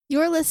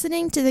You're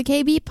listening to the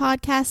KB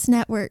Podcast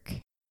Network.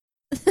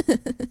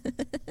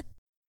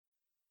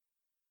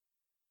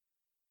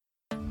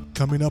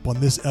 Coming up on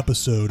this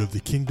episode of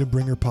the Kingdom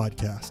Bringer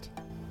podcast.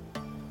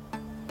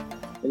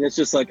 And it's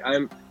just like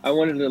I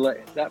wanted to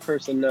let that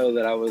person know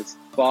that I was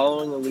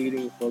following a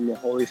leading from the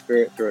Holy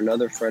Spirit through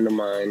another friend of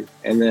mine.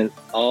 And then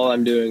all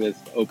I'm doing is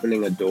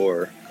opening a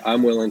door.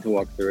 I'm willing to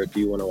walk through it.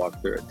 Do you want to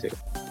walk through it too?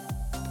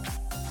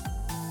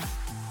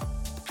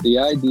 The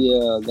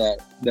idea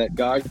that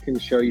God can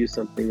show you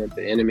something that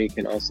the enemy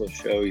can also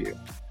show you.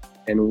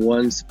 And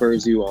one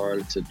spurs you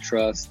on to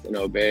trust and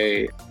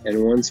obey,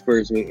 and one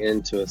spurs me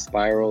into a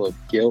spiral of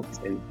guilt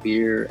and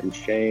fear and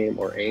shame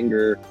or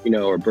anger,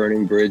 or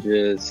burning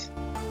bridges.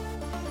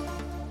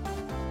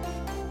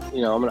 I'm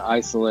going to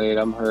isolate,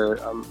 I'm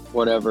hurt, I'm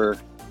whatever.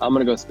 I'm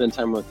going to go spend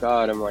time with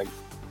God. I'm like,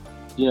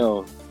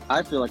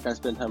 I feel like I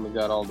spend time with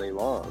God all day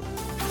long.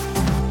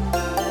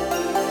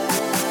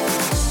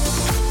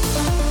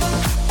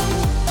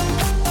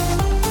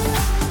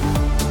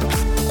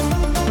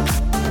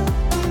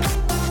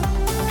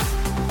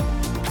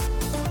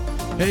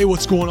 Hey,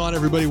 what's going on,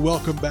 everybody?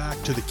 Welcome back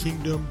to the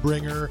Kingdom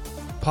Bringer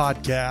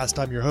podcast.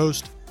 I'm your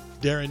host,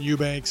 Darren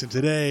Eubanks, and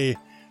today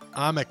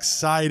I'm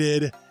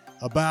excited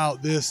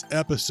about this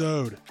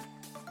episode.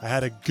 I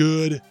had a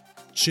good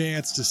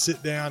chance to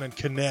sit down and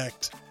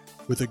connect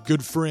with a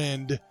good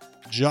friend,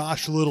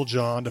 Josh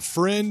Littlejohn, a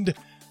friend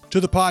to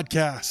the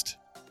podcast.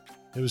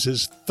 It was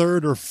his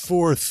third or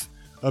fourth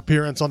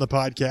appearance on the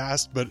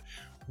podcast, but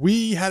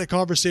we had a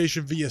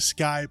conversation via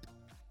Skype,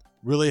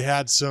 really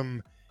had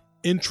some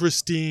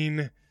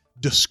interesting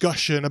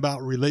discussion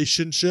about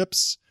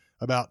relationships,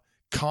 about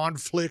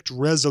conflict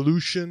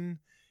resolution.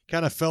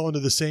 Kind of fell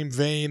into the same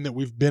vein that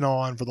we've been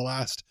on for the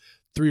last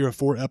 3 or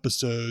 4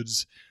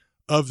 episodes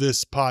of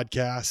this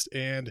podcast,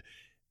 and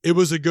it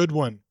was a good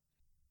one.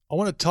 I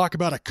want to talk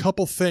about a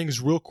couple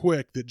things real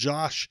quick that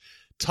Josh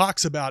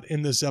talks about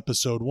in this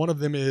episode. One of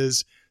them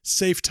is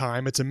Safe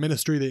Time. It's a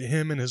ministry that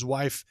him and his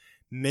wife,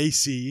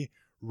 Nacy,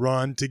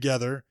 run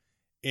together,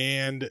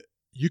 and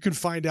you can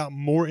find out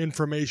more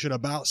information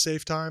about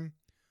Safe Time,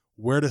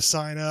 where to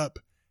sign up,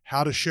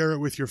 how to share it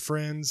with your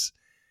friends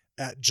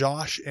at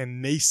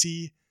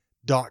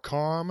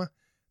joshandnacy.com.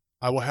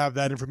 I will have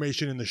that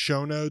information in the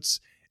show notes.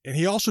 And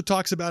he also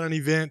talks about an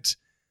event,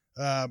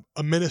 a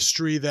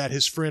ministry that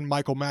his friend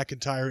Michael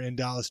McIntyre in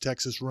Dallas,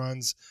 Texas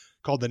runs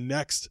called the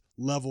Next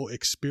Level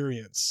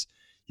Experience.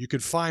 You can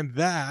find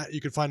that.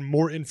 You can find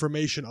more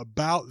information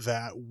about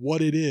that,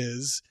 what it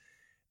is,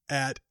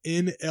 at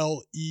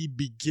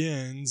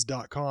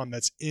nlebegins.com.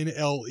 That's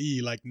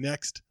NLE, like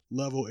Next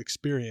Level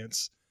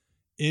Experience.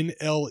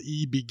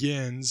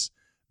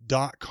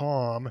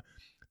 nlebegins.com.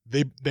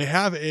 They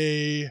have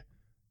an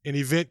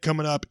event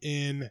coming up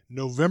in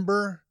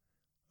November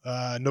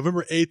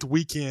 8th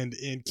weekend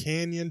in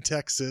Canyon,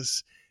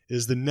 Texas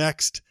is the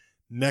next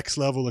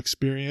Level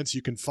Experience.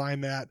 You can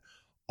find that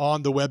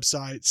on the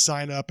website.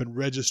 Sign up and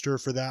register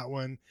for that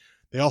one.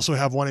 They also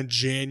have one in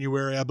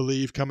January, I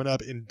believe, coming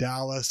up in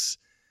Dallas.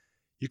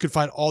 You can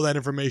find all that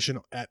information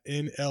at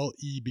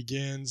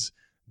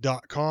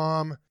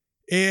nlebegins.com.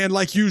 And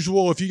like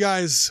usual, if you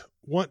guys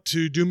want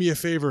to do me a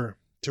favor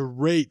to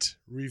rate,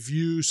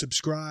 review,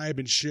 subscribe,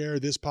 and share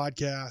this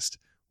podcast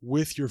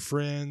with your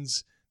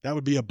friends, that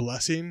would be a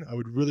blessing. I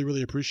would really,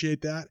 really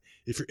appreciate that.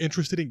 If you're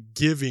interested in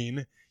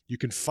giving, you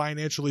can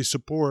financially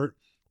support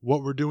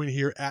what we're doing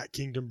here at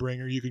Kingdom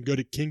Bringer. You can go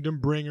to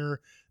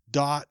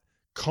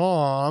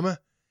kingdombringer.com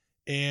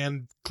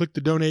and click the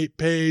donate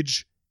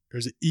page.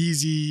 There's an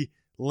easy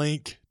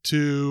link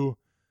to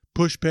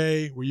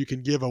PushPay where you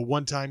can give a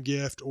one-time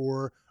gift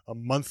or a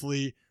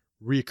monthly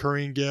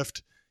recurring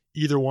gift.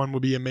 Either one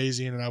would be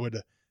amazing, and I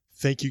would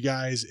thank you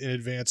guys in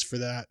advance for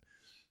that.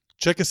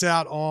 Check us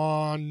out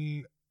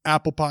on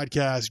Apple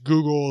Podcasts,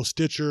 Google,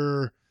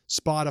 Stitcher,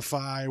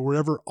 Spotify,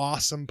 wherever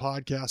awesome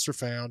podcasts are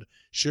found.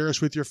 Share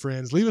us with your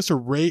friends. Leave us a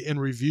rate and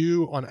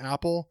review on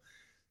Apple.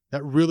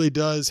 That really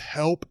does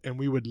help, and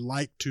we would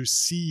like to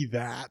see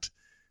that.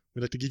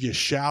 We'd like to give you a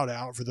shout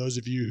out for those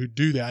of you who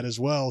do that as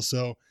well.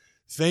 So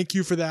thank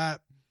you for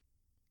that.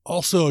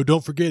 Also,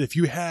 don't forget, if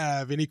you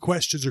have any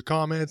questions or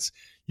comments,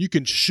 you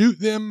can shoot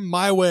them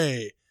my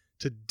way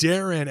to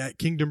Darren at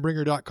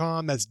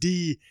kingdombringer.com. That's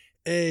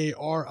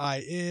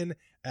DARIN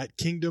at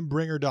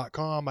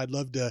kingdombringer.com. I'd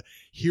love to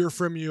hear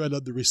from you. I'd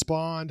love to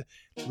respond.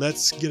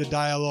 Let's get a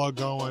dialogue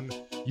going.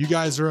 You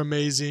guys are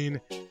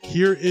amazing.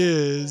 Here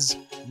is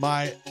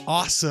my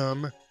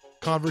awesome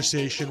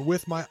conversation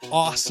with my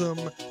awesome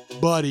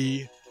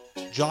buddy,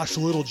 Josh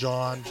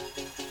Littlejohn.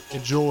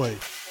 Enjoy.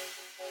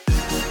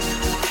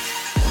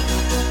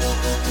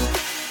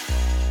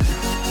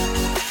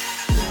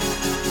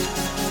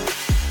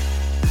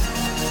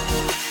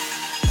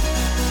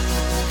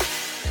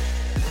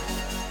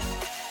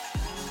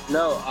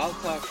 No, I'll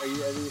talk. Are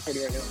you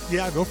recording right now?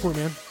 Yeah, go for it,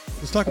 man.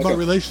 Let's talk about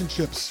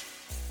relationships.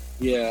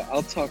 Yeah,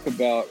 I'll talk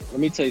about, let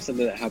me tell you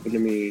something that happened to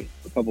me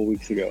a couple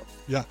weeks ago.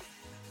 Yeah.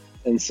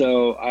 And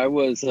so I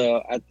was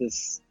at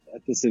this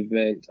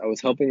event. I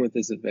was helping with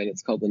this event.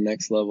 It's called the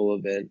Next Level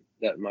event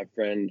that my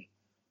friend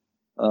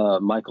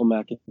Michael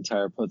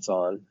McIntyre puts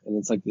on, and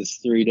it's like this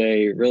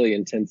 3-day really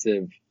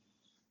intensive.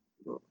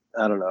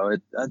 I don't know.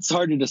 It's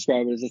hard to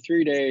describe it. It's a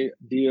 3-day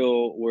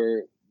deal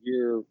where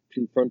you're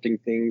confronting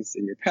things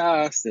in your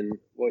past and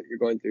what you're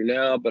going through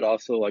now, but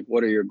also like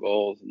what are your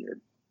goals and your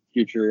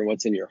future and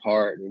what's in your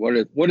heart and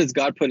what does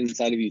God put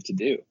inside of you to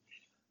do.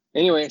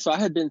 Anyway, so I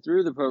had been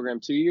through the program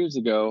 2 years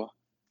ago,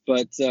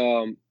 but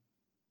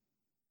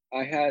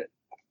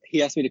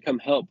he asked me to come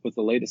help with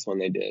the latest one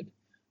they did.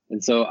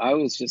 And so I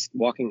was just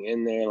walking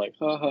in there like,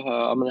 ha ha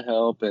ha, I'm going to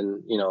help.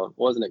 And,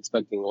 wasn't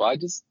expecting,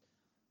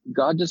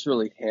 God just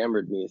really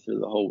hammered me through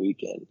the whole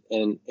weekend.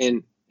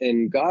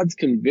 And God's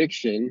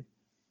conviction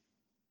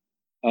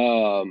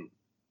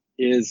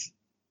is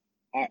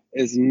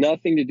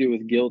nothing to do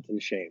with guilt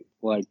and shame.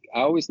 Like, I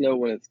always know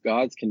when it's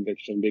God's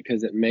conviction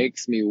because it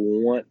makes me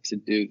want to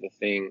do the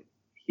thing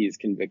he's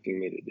convicting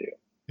me to do.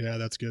 Yeah,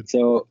 that's good.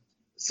 So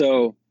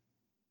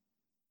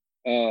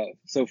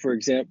for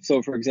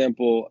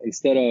example,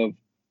 instead of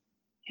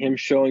him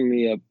showing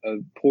me a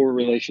poor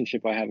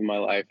relationship I have in my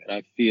life and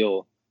I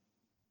feel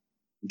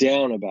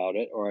down about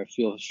it, or I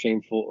feel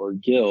shameful or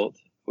guilt,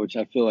 which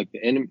I feel like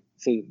the enemy,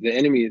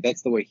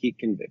 that's the way he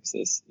convicts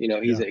us.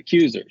 He's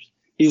accusers.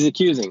 He's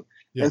accusing.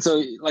 Yes. And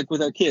so like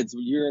with our kids,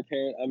 you're a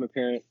parent, I'm a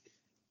parent.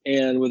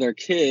 And with our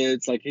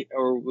kids,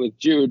 or with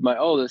Jude, my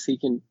oldest, he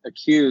can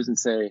accuse and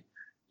say,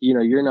 you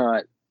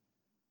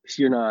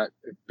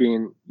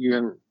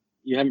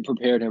haven't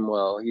prepared him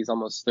well. He's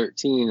almost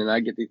 13. And I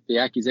get the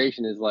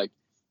accusation is like,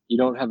 you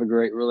don't have a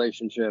great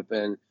relationship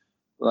and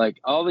like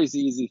all these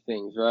easy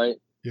things, right?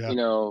 Yeah.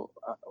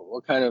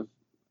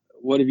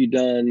 What have you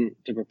done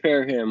to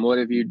prepare him? What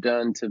have you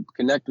done to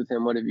connect with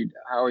him?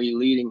 How are you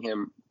leading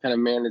him? What kind of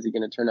man is he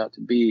going to turn out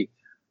to be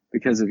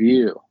because of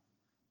you?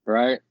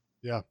 Right?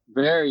 Yeah.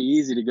 Very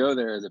easy to go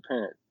there as a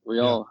parent. We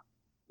all,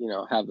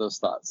 have those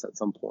thoughts at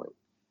some point.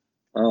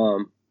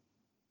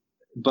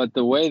 But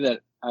the way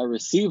that I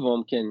receive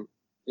them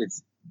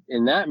it's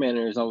in that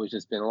manner has always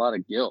just been a lot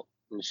of guilt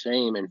and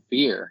shame and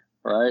fear.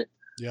 Right?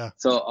 Yeah.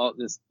 So all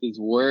these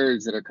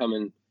words that are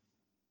coming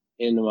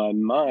into my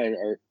mind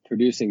are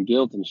producing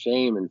guilt and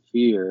shame and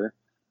fear.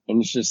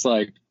 And it's just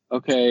like,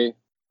 okay,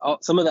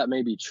 some of that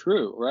may be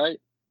true, right?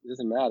 It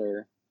doesn't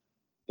matter.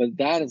 But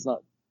that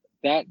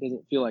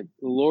doesn't feel like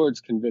the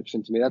Lord's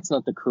conviction to me. That's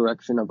not the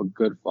correction of a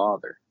good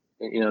father.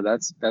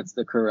 That's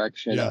the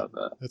correction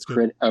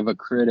of a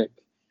critic,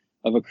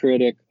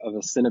 of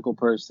a cynical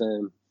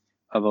person,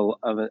 of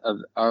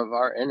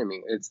our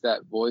enemy. It's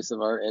that voice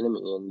of our enemy,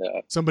 and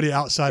somebody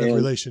outside of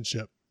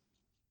relationship.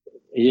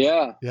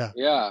 Yeah.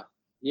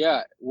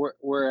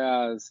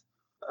 Whereas,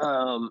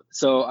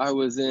 so I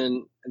was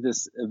in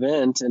this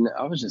event and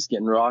I was just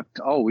getting rocked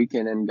all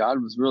weekend, and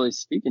God was really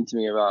speaking to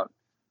me about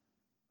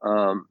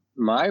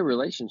my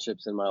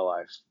relationships in my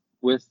life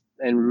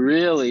and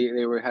really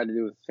they had to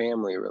do with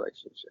family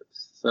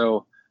relationships.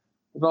 So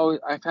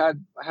I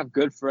have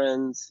good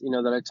friends,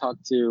 that I talk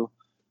to,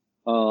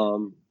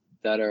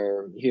 that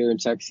are here in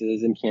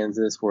Texas, in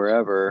Kansas,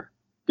 wherever,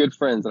 good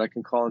friends that I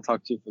can call and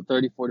talk to for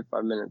 30,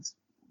 45 minutes,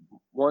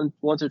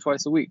 once or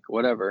twice a week,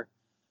 whatever.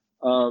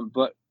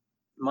 But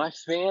my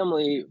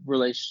family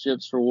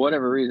relationships, for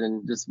whatever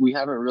reason, we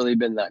haven't really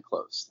been that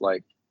close.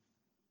 Like,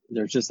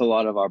 there's just a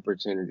lot of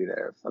opportunity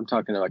there. I'm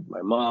talking to like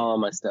my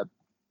mom, my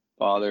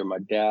stepfather, my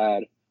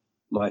dad,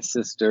 my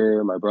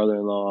sister, my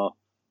brother-in-law,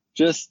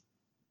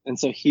 and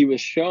so he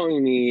was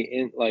showing me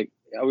and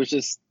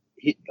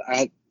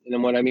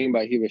what I mean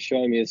by he was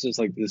showing me, it's just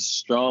like this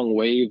strong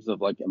waves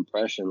of like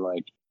impression.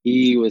 Like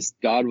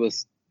God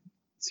was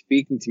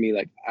speaking to me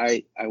like,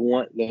 I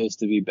want those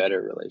to be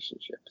better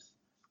relationships.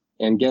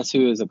 And guess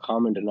who is a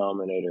common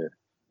denominator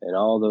in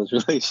all those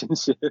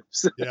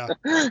relationships? Yeah.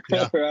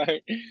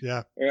 Right.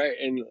 Yeah. Right.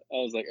 And I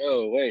was like,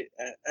 oh wait,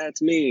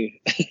 that's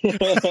me.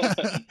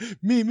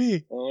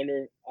 me. I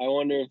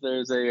wonder if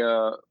there's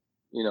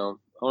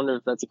I wonder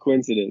if that's a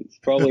coincidence.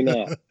 Probably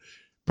not.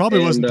 Probably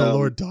wasn't the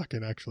Lord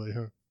talking, actually,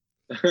 huh?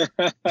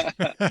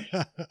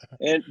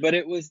 But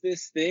it was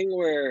this thing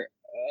where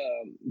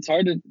it's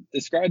hard to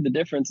describe the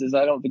differences.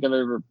 I don't think I've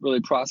ever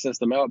really processed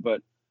them out,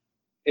 but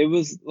it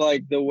was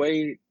like the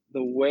way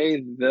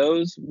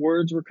those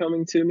words were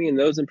coming to me and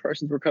those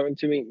impressions were coming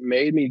to me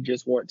made me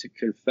just want to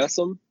confess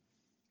them.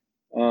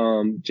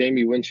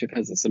 Jamie Winship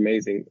has this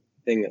amazing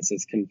thing that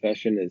says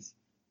confession is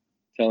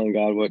telling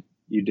God what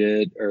you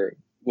did or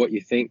what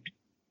you think,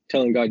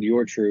 telling God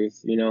your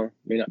truth, may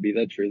not be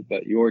the truth,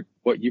 but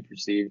what you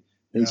perceive.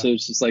 And so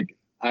it's just like,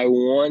 I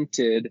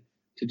wanted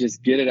to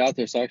just get it out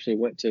there. So I actually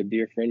went to a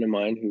dear friend of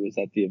mine who was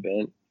at the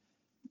event.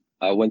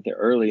 I went there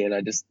early and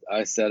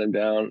I sat him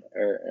down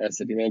and I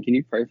said, hey, man, can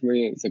you pray for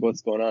me? And he's like,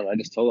 what's going on? I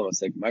just told him, I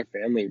was like, my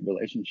family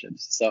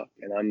relationships suck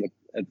and I'm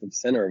at the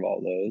center of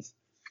all those.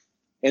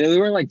 And they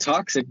weren't like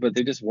toxic, but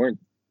they just weren't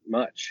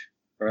much,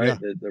 right?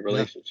 Yeah. The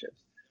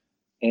relationships.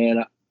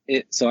 Yeah.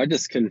 And so I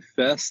just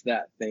confessed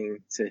that thing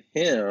to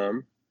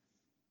him.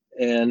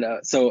 And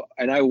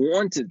I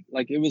wanted,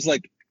 like, it was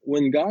like,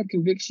 when God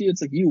convicts you,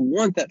 it's like you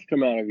want that to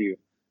come out of you.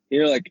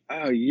 You're like,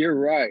 oh, you're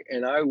right.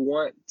 And I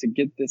want to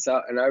get this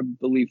out. And I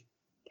believe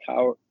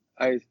power.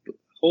 I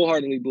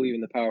wholeheartedly believe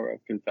in the power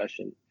of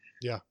confession.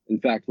 Yeah. In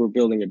fact, we're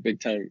building a big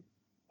time,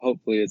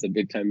 hopefully it's a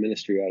big time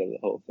ministry out of the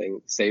whole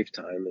thing. Safe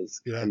time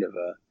is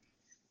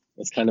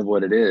that's kind of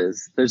what it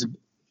is.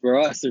 For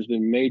us, there's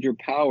been major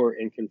power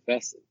in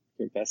confessing.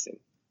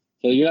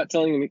 So you're not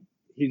telling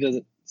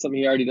him something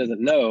he already doesn't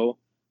know,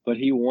 but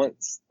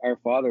our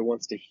Father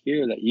wants to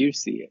hear that you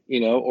see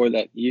it, or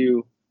that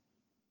you,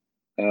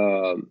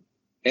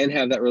 and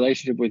have that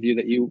relationship with you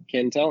that you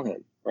can tell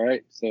him,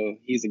 right? So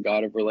he's a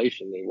God of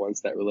relation. He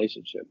wants that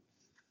relationship.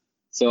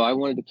 So I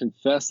wanted to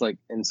confess,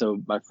 and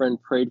so my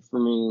friend prayed for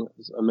me. It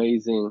was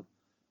amazing.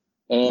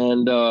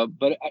 And,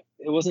 but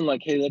it wasn't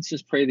like, hey, let's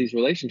just pray these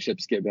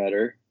relationships get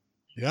better.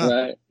 Yeah.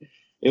 Right.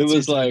 It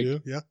was like,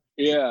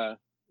 yeah.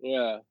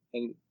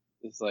 And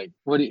it's like,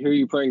 who are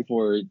you praying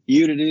for?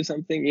 You to do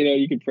something?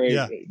 You could pray.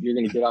 Yeah. You're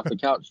going to get off the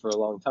couch for a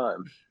long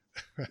time,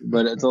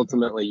 but it's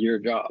ultimately your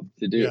job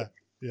to do.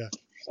 Yeah.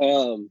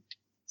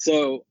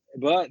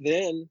 But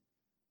then,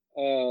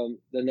 the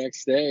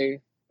next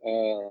day,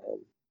 or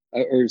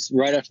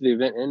right after the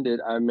event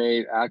ended, I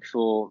made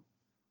actual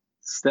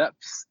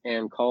steps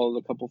and called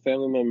a couple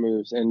family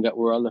members and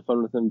were on the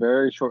phone with them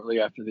very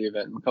shortly after the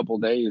event, a couple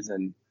days,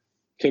 and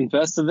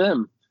confessed to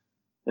them.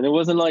 And it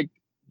wasn't like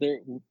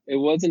it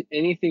wasn't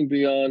anything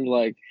beyond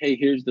like, hey,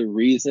 here's the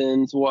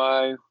reasons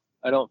why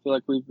I don't feel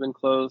like we've been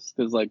close,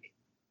 because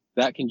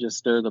that can just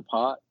stir the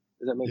pot.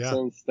 Does that make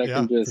sense? That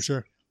can just, for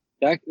sure.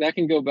 That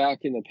can go back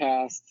in the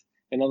past,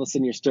 and all of a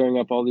sudden you're stirring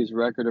up all these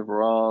record of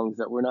wrongs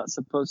that we're not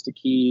supposed to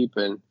keep.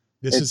 And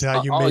this is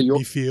how you made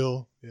me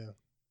feel. Yeah.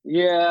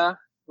 Yeah.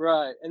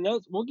 Right. And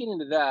we'll get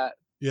into that.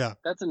 Yeah.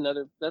 That's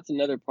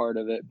another part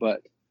of it,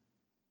 but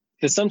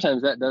because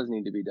sometimes that does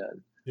need to be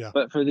done. Yeah.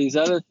 But for these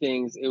other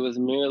things, it was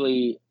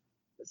merely,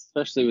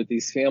 especially with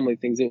these family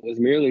things, it was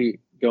merely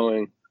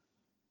going,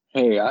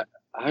 hey,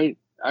 I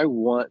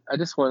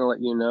just want to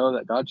let you know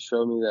that God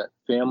showed me that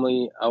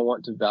I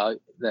want to value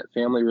that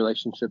family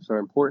relationships are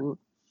important.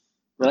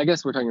 And I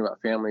guess we're talking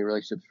about family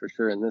relationships for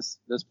sure in this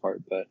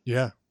part, but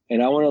yeah.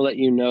 And I want to let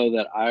you know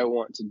that I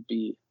want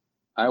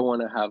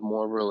to have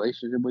more of a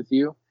relationship with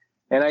you.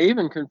 And I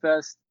even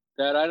confessed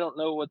that I don't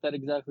know what that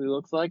exactly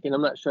looks like, and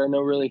I'm not sure I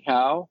know really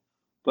how,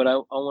 but I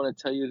want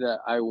to tell you that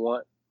I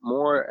want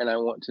more, and I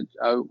want to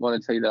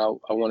tell you that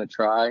I want to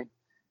try.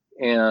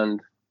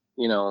 And,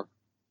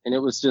 and it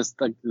was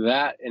just like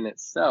that in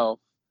itself.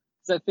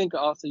 Because I think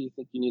also you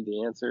think you need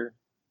the answer.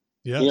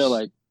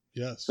 Yes.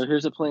 Yes. So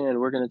here's a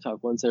plan. We're going to talk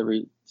once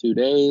every 2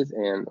 days,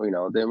 and,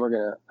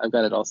 then I've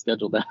got it all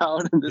scheduled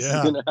out, and this is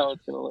how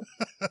it's going to look.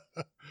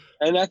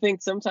 And I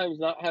think sometimes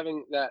not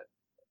having that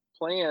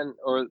plan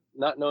or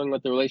not knowing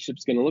what the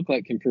relationship's going to look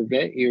like can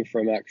prevent you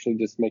from actually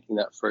just making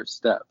that first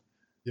step.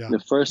 Yeah. The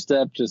first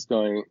step, just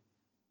going,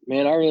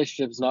 man, our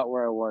relationship is not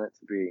where I want it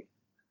to be.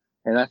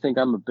 And I think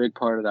I'm a big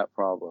part of that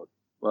problem,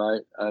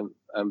 right?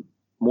 I'm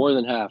more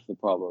than half the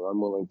problem, I'm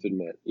willing to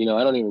admit.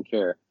 I don't even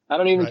care. I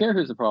don't even care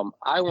who's the problem.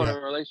 I want a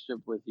relationship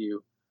with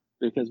you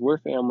because we're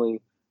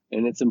family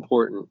and it's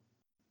important.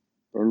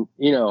 And,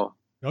 oh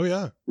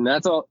yeah. And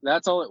that's all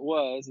it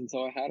was. And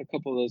so I had a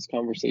couple of those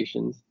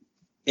conversations,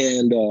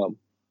 and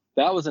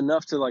that was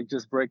enough to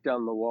just break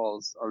down the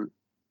walls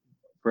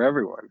for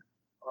everyone,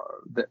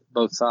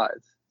 both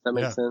sides. Does that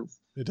make sense?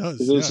 It does.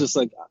 It was just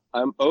like,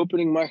 I'm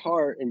opening my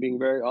heart and being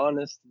very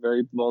honest,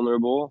 very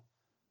vulnerable,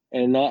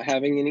 and not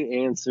having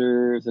any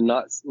answers, and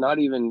not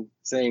even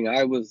saying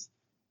I wish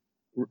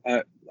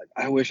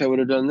I would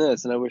have done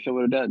this and I wish I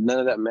would have done. None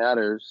of that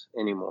matters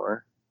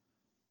anymore.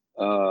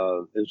 It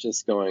was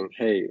just going,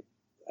 hey,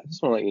 I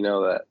just want to let you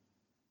know that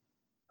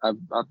I've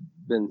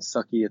been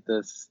sucky at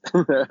this.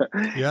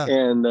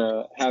 And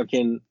I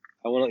want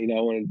to let you know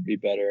I want to be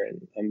better,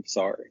 and I'm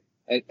sorry.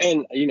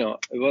 And there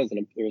was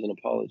an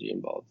apology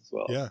involved as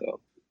well. Yeah. So.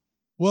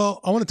 Well,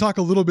 I want to talk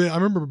a little bit. I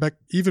remember back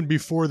even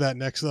before that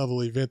next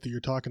level event that you're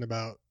talking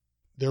about,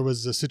 there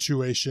was a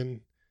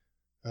situation.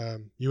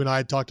 You and I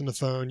had talked on the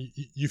phone.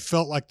 You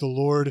felt like the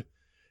Lord,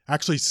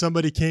 actually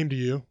somebody came to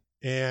you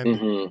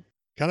and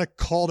kind of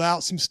called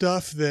out some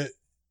stuff that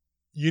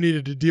you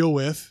needed to deal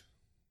with,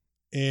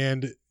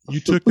 and you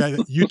took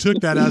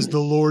that as the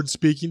Lord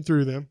speaking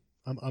through them.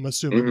 I'm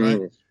assuming, right?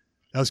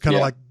 That was kind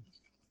of like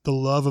the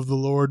love of the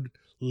Lord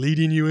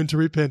leading you into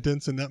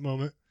repentance in that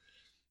moment.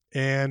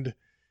 And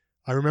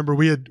I remember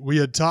we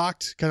had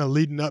talked kind of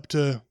leading up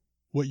to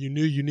what you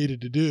knew you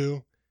needed to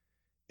do,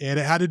 and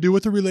it had to do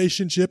with the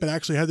relationship. It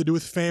actually had to do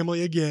with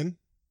family again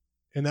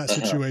in that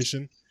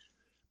situation.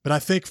 But I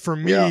think for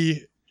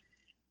me,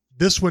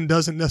 this one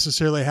doesn't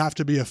necessarily have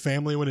to be a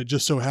family when it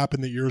just so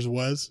happened that yours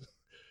was.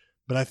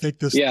 But I think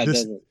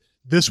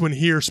this one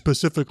here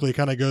specifically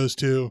kind of goes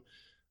to,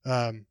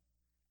 I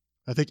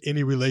think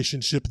any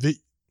relationship that,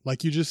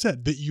 like you just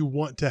said, that you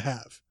want to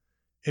have,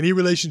 any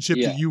relationship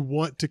that you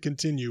want to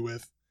continue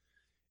with,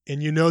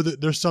 and you know that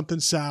there's something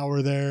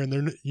sour there, and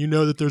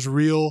that there's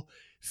real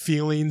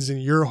feelings in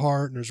your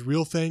heart, and there's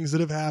real things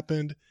that have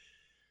happened.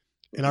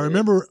 And I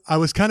remember I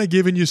was kind of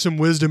giving you some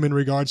wisdom in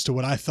regards to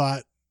what I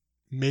thought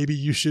maybe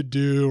you should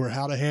do or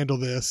how to handle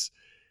this.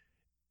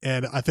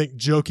 And I think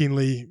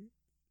jokingly,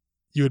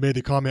 you had made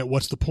the comment,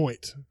 what's the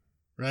point?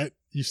 Right?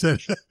 You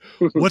said,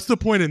 what's the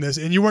point in this?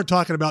 And you weren't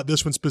talking about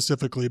this one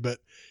specifically, but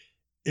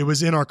it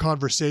was in our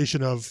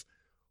conversation of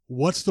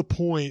what's the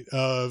point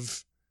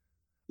of,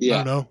 I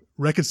don't know,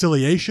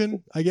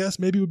 reconciliation, I guess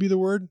maybe would be the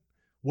word.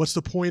 What's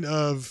the point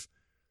of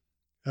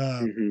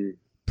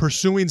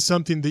pursuing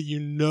something that you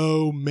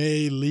know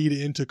may lead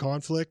into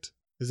conflict?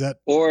 Is that?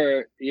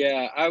 Or,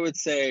 yeah, I would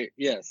say,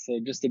 yes. So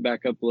just to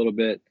back up a little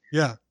bit.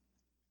 Yeah.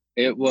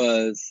 It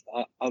was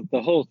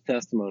the whole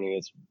testimony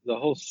the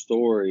whole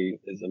story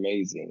is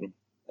amazing,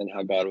 and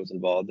how God was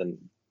involved in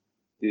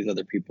these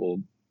other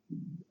people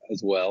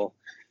as well.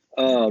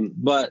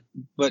 But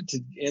to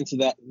answer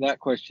that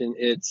question,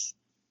 it's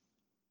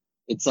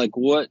like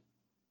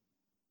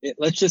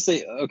let's just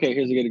say, okay,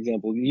 here's a good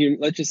example.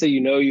 Let's just say,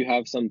 you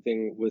have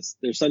something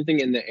there's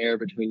something in the air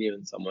between you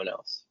and someone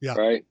else. Yeah.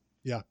 Right.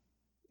 Yeah.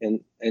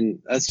 And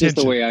that's just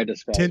the way I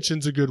describe it.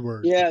 Tension's a good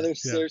word. Yeah,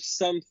 there's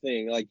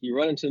something, like you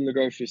run into the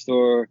grocery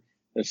store,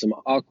 there's some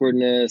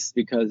awkwardness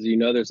because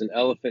there's an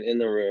elephant in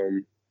the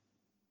room,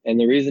 and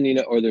the reason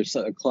or there's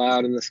a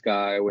cloud in the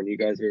sky when you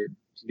guys are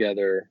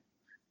together,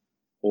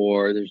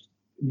 or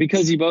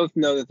because you both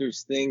know that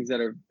there's things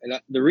that are,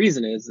 and the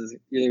reason is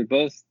you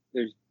both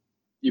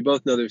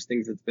know there's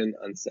things that's been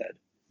unsaid.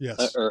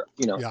 Yes.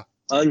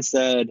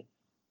 Unsaid.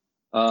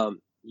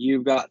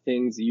 You've got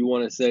things you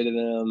want to say to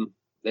them.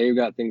 They've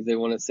got things they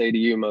want to say to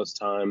you most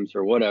times,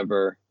 or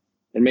whatever.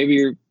 And maybe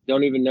you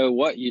don't even know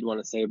what you'd want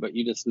to say, but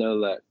you just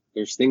know that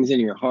there's things in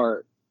your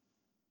heart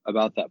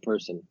about that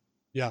person.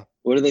 Yeah.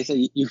 What do they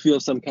say? You feel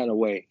some kind of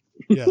way.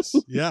 Yes.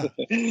 Yeah.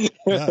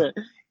 Yeah.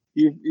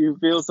 You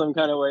feel some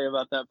kind of way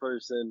about that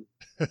person.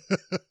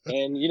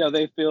 And,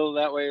 they feel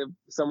that way,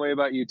 some way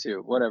about you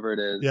too, whatever it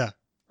is. Yeah.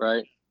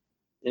 Right.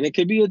 And it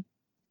could be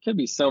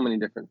so many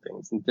different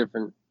things, and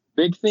different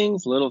big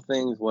things, little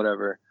things,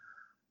 whatever.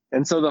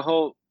 And so the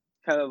whole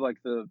kind of like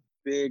the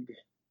big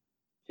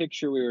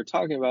picture we were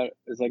talking about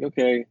is like,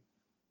 okay,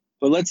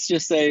 but let's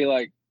just say,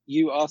 like,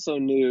 you also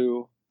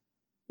knew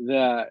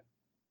that,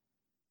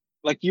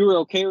 like, you were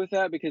okay with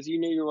that because you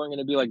knew you weren't going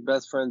to be like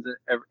best friends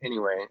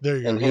anyway. There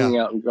you go. And hanging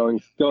out and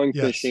going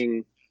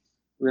fishing.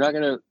 We're not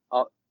going to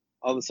all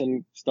of a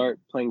sudden start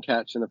playing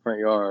catch in the front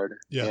yard.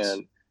 Yes.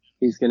 And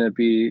he's going to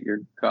be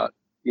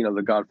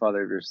the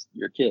godfather of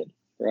your kid.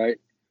 Right.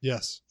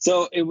 Yes.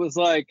 So it was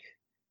like,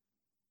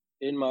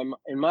 in my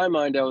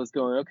mind, I was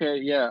going, okay,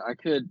 yeah, I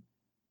could,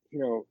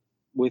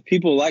 with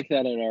people like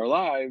that in our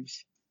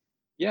lives,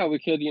 yeah, we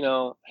could,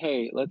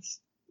 hey, let's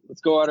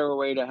go out of our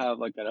way to have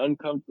like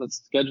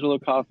let's schedule a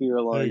coffee or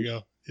a lunch. There you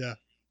go. Yeah.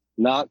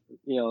 Not,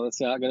 it's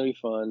not going to be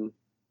fun.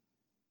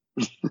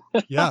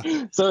 Yeah.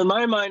 So in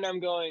my mind, I'm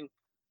going,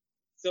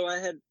 so I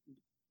had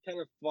kind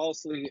of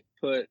falsely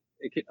put,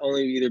 it could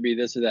only either be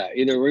this or that.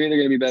 Either we're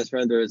going to be best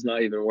friends, or it's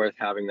not even worth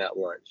having that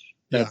lunch.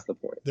 That's the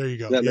point. There you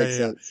go. Does that make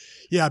sense?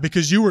 Yeah,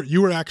 because you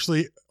were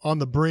actually on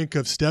the brink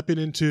of stepping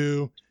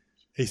into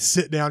a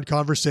sit down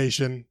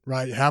conversation,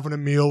 right? Having a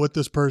meal with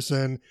this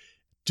person,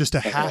 just to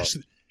hash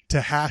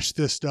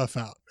this stuff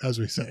out, as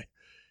we say.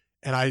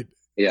 And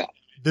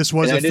this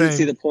was and a thing. I didn't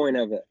see the point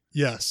of it.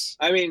 Yes.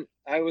 I mean,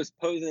 I was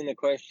posing the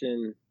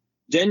question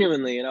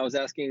genuinely, and I was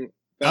asking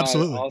God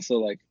absolutely also,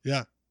 like,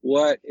 yeah,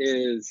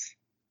 what's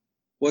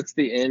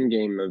the end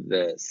game of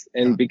this?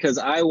 And because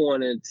I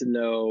wanted to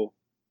know,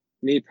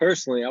 me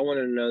personally, I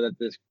wanted to know that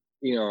this,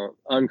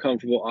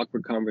 uncomfortable,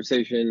 awkward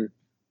conversation,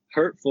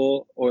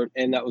 hurtful,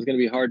 and that was going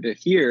to be hard to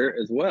hear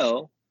as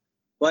well.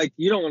 Like,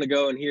 you don't want to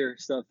go and hear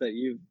stuff that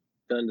you've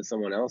done to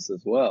someone else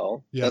as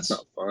well. Yes. That's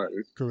not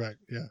fun. Correct.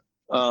 Yeah.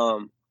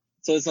 So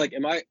it's like,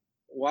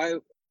 why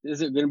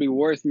is it going to be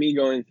worth me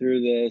going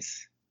through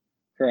this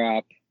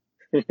crap?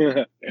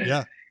 Yeah.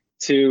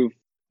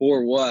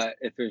 For what,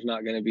 if there's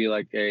not going to be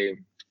like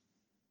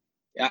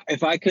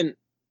if I couldn't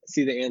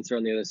see the answer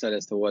on the other side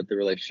as to what the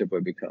relationship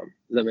would become.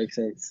 Does that make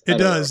sense? It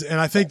does. And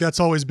I think that's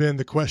always been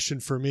the question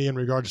for me in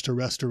regards to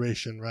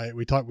restoration, right?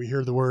 We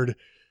hear the word,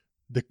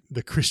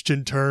 the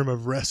Christian term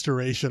of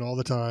restoration all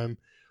the time.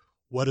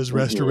 What does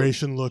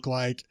restoration look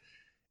like?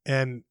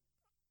 And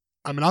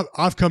I mean,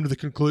 I've come to the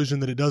conclusion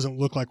that it doesn't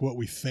look like what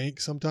we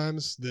think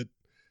sometimes, that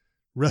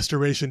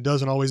restoration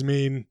doesn't always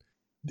even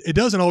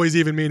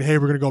mean, hey,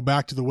 we're going to go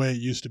back to the way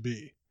it used to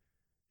be,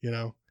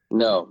 No,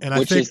 and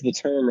which is the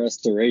term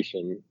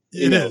restoration.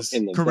 It is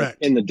correct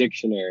in the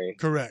dictionary.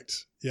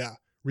 Correct. Yeah.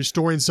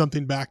 Restoring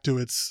something back to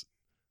its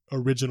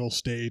original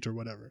state or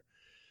whatever.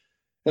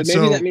 But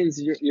maybe that means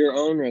your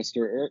own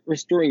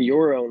restoring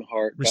your own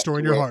heart.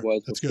 Restoring your heart.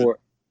 That's good.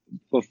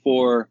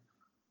 Before,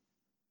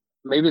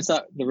 maybe it's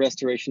not the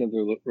restoration of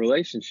the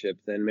relationship,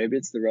 then maybe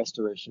it's the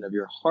restoration of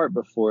your heart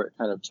before it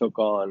kind of took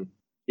on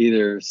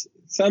either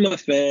some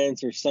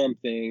offense or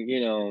something,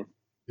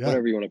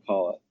 whatever you want to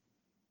call it.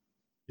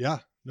 Yeah.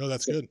 No,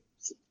 that's good.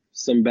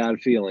 Some bad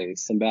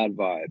feelings, some bad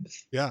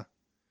vibes. Yeah.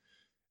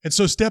 And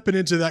so stepping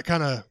into that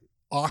kind of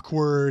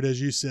awkward,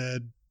 as you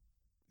said,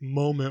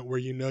 moment where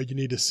you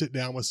need to sit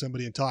down with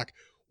somebody and talk,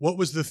 what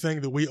was the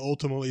thing that we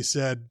ultimately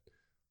said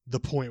the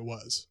point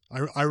was?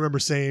 I remember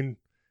saying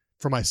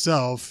for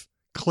myself,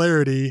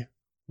 clarity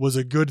was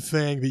a good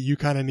thing that you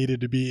kind of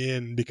needed to be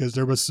in because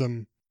there was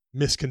some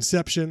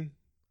misconception,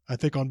 I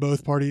think, on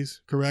both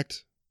parties,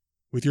 correct?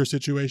 With your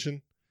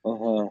situation?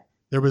 Uh-huh.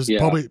 There was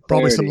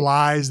probably some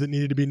lies that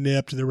needed to be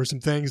nipped. There were some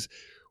things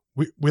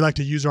we like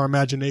to use our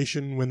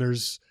imagination when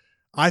there's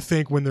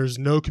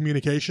no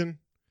communication,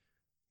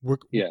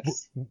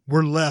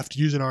 we're left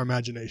using our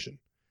imagination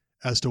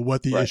as to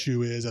what the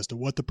issue is, as to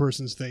what the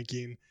person's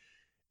thinking.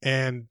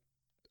 And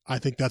I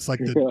think that's like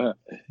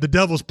the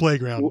devil's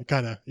playground,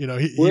 kind of, he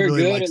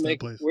really likes that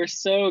place. We're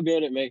so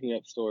good at making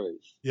up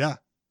stories. Yeah.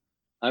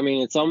 I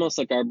mean, it's almost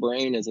like our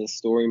brain is a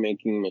story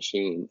making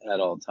machine at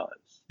all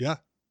times. Yeah.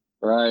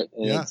 Right.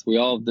 And we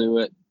all do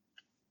it.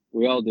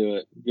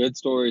 Good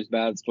stories,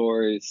 bad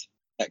stories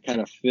that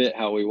kind of fit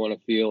how we want to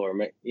feel or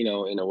make,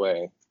 in a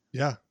way.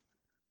 Yeah.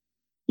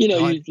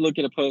 You look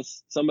at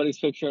somebody's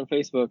picture on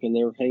Facebook and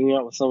they're hanging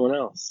out with someone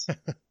else.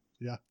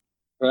 Yeah.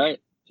 Right.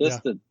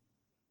 Just a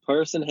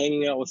person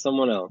hanging out with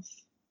someone else.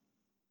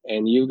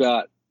 And you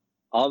got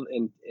all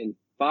in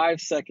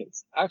 5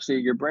 seconds.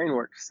 Actually, your brain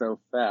works so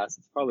fast.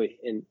 It's probably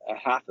in a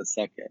half a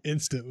second.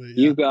 Instantly.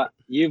 Yeah.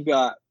 You've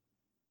got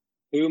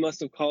who must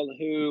have called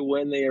who,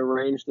 when they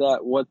arranged that,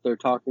 what they're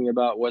talking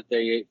about, what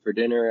they ate for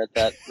dinner at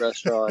that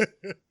restaurant.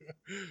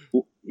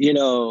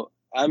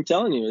 I'm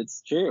telling you,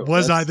 it's true.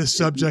 Was I the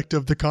subject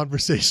of the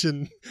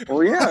conversation?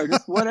 Well, yeah,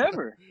 just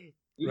whatever.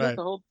 You got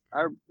the whole.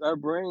 Our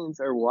brains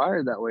are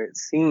wired that way. It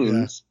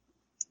seems.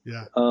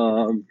 Yeah.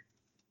 And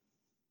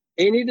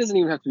it doesn't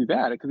even have to be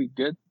bad. It could be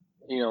good.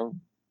 You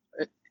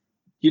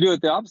do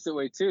it the opposite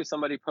way too.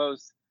 Somebody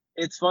posts.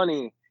 It's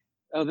funny.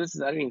 Oh, I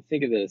didn't even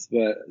think of this,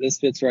 but this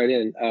fits right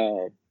in.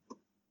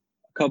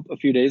 A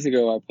few days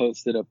ago, I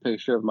posted a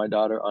picture of my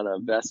daughter on a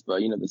Vespa,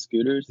 the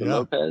scooters, the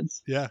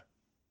mopeds. Yeah.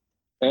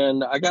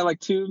 And I got like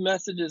 2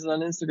 messages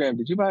on Instagram.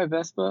 Did you buy a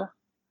Vespa?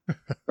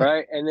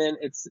 Right. And then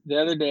it's the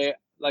other day,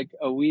 like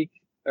a week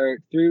or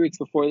 3 weeks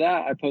before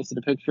that, I posted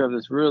a picture of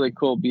this really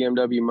cool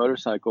BMW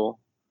motorcycle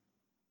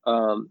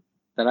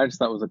that I just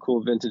thought was a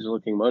cool vintage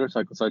looking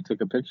motorcycle. So I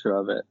took a picture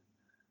of it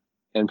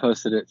and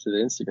posted it to the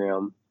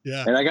Instagram.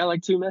 Yeah. And I got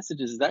like 2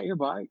 messages. Is that your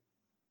bike?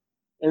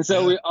 And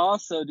so we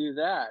also do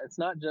that. It's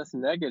not just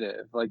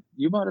negative. Like,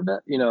 you bought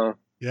a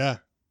Yeah.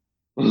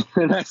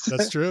 And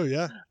that's true.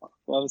 Yeah.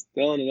 Well, I was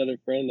telling another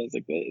friend, I was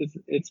like,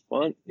 it's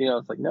fun.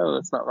 It's like, no,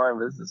 that's not mine,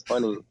 but this is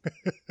funny.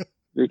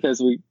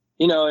 Because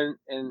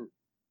and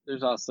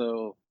there's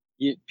also,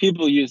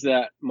 people use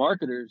that,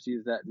 marketers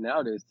use that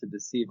nowadays to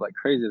deceive like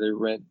crazy. They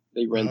rent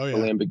the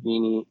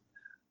Lamborghini,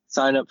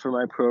 sign up for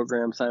my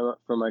program, sign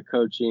up for my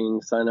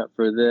coaching, sign up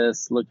for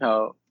this. Look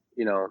how,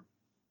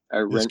 I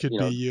rent, this could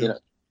be you.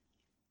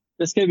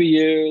 This could be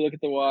you. Look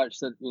at the watch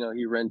that,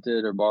 he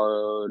rented or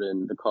borrowed,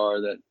 and the car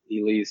that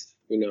he leased,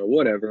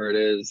 whatever it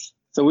is.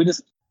 So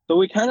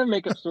we kind of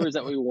make up stories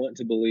that we want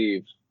to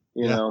believe,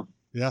 know?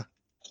 Yeah.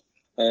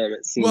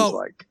 It seems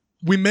like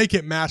we make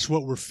it match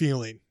what we're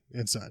feeling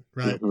inside,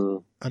 right? Mm-hmm.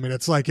 I mean,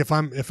 it's like if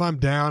I'm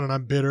down and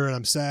I'm bitter and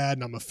I'm sad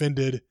and I'm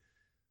offended,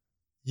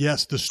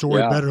 yes, the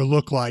story better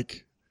look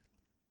like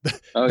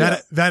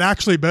that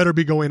actually better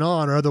be going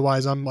on, or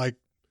otherwise I'm like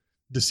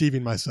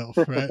deceiving myself,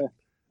 right?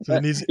 So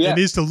it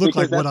needs to look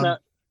like what I'm.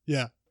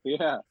 Yeah.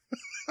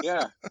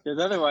 Because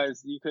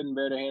otherwise you couldn't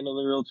bear to handle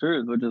the real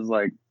truth, which is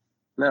like,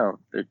 no,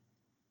 it's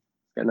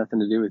got nothing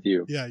to do with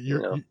you. Yeah,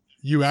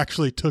 you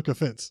actually took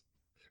offense.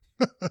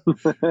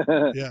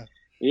 Yeah.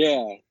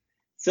 Yeah.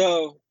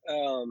 So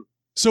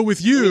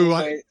with you,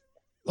 I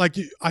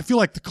feel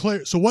like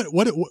so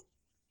what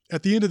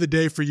at the end of the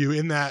day for you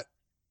in that,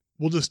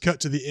 we'll just cut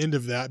to the end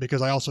of that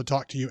because I also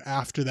talked to you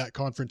after that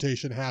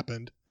confrontation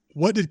happened.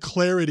 What did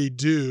clarity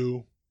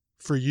do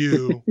for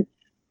you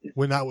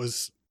when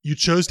you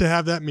chose to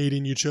have that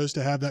meeting, you chose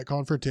to have that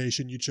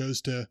confrontation, you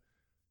chose to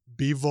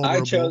be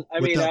vulnerable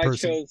with that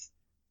person?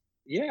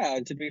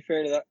 And to be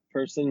fair to that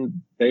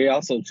person, they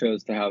also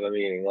chose to have a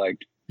meeting. Like,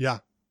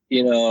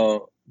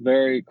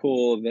 very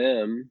cool of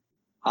them.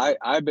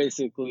 I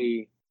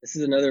basically, this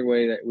is another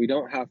way that we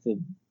don't have to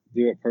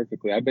do it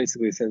perfectly. I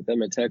basically sent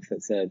them a text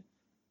that said,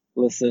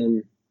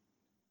 listen,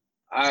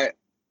 I'm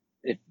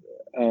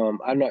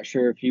not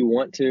sure if you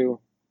want to,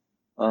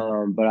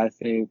 but I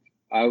think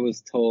I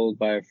was told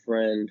by a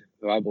friend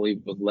who I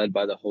believe was led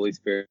by the Holy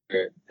Spirit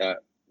that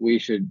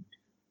we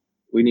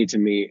need to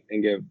meet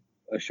and give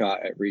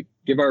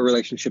our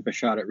relationship a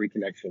shot at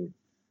reconnection.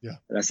 Yeah.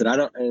 And I said,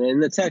 and in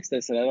the text I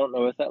said, I don't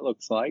know what that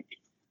looks like.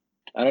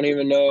 I don't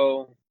even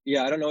know.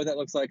 Yeah, I don't know what that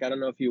looks like. I don't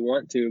know if you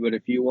want to, but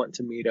if you want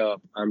to meet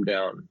up, I'm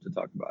down to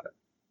talk about it.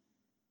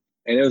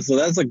 And that's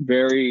like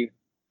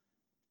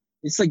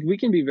it's like we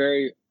can be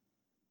very,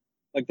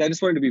 like, I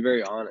just wanted to be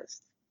very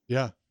honest.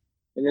 Yeah.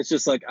 And it's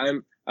just like,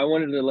 I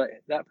wanted to let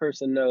that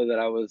person know that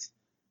I was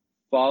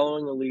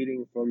following a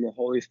leading from the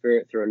Holy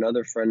Spirit through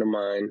another friend of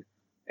mine.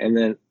 And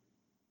then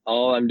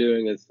all I'm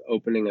doing is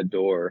opening a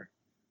door.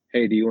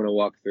 Hey, do you want to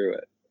walk through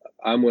it?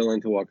 I'm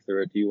willing to walk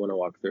through it. Do you want to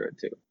walk through it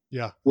too?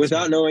 Yeah.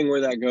 Without knowing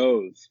where that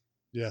goes.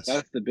 Yes.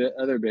 That's the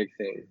other big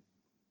thing.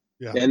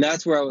 Yeah. And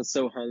that's where I was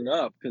so hung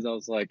up, because I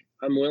was like,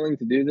 I'm willing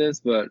to do this,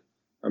 but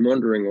I'm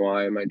wondering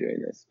why am I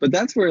doing this? But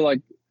that's where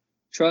like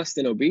trust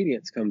and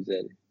obedience comes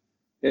in.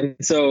 And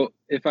so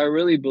if I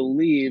really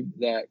believe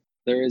that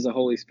there is a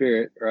Holy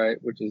Spirit, right,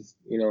 which is,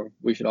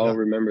 we should all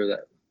remember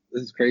that.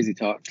 This is crazy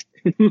talk.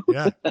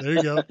 Yeah, there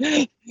you go.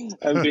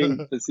 I'm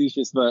being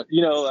facetious, but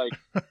like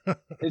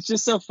it's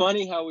just so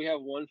funny how we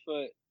have one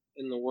foot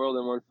in the world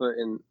and one foot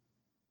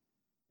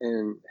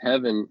in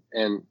heaven,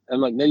 and I'm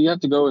like, no, you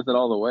have to go with it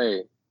all the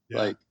way. Yeah,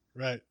 like,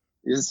 right.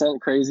 Does it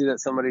sound crazy that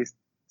somebody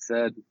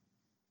said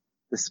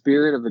the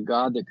spirit of the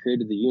God that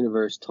created the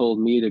universe told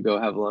me to go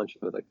have lunch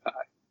with a guy?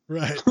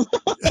 Right.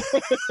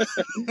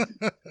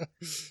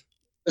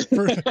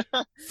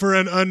 for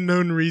an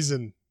unknown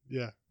reason.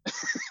 Yeah.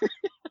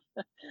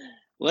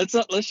 Let's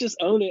just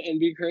own it and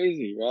be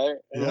crazy, right?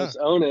 And let's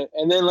own it.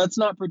 And then let's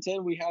not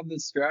pretend we have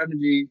this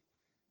strategy,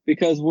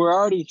 because we're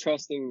already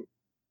trusting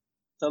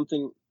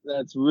something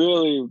that's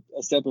really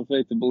a step of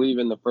faith to believe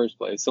in the first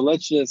place. So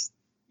let's just,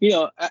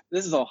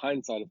 this is all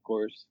hindsight, of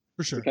course.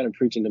 For sure. I'm kind of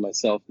preaching to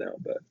myself now,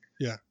 but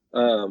yeah.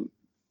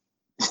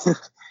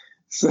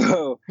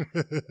 So,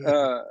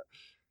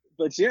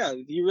 but yeah,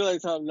 you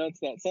realize how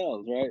nuts that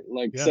sounds, right?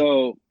 Like,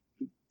 so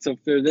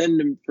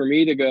for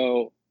me to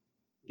go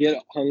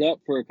get hung up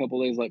for a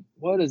couple of days, like,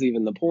 what is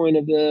even the point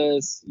of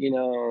this?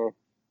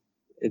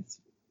 It's,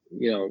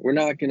 we're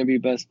not going to be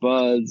best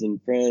buds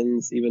and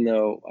friends, even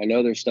though I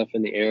know there's stuff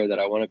in the air that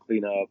I want to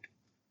clean up.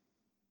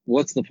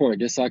 What's the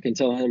point? Just so I can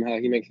tell him how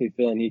he makes me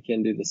feel and he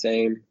can do the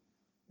same.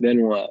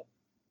 Then what?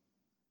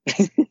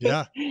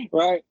 Yeah.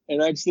 Right.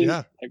 And I just didn't,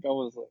 I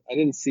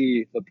didn't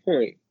see the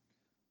point.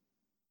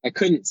 I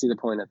couldn't see the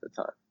point at the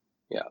time.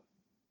 Yeah.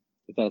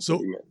 If that's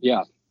what you meant.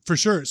 Yeah. For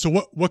sure. So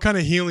what kind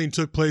of healing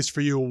took place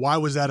for you? Why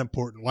was that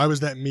important? Why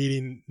was that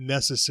meeting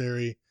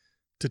necessary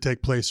to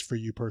take place for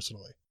you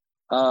personally?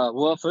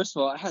 Well, first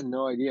of all, I had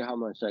no idea how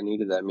much I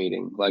needed that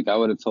meeting. Like, I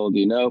would have told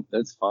you, nope,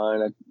 that's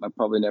fine. I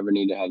probably never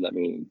need to have that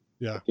meeting.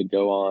 Yeah. I could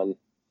go on,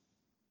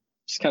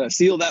 just kind of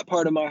seal that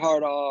part of my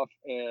heart off.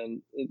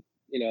 And,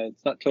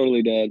 it's not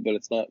totally dead, but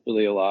it's not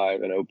really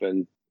alive and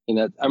open.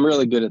 And I'm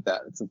really good at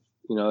that.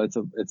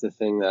 It's a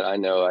thing that I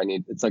know I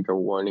need. It's like a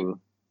warning,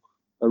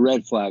 a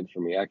red flag for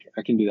me. I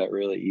can do that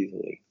really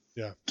easily.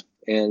 Yeah.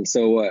 And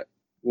so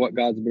what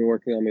God's been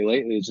working on me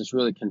lately is just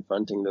really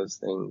confronting those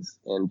things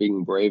and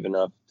being brave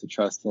enough to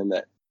trust him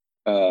that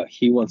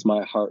he wants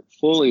my heart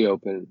fully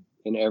open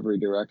in every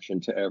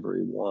direction to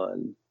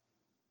everyone,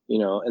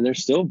 and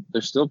there's still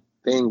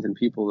things and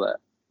people that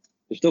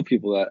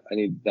I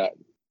need that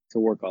to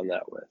work on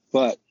that with.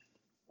 But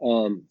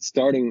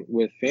starting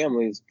with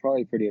family is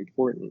probably pretty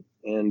important.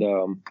 And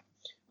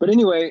but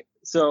anyway,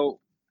 so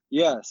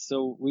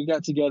we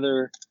got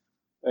together,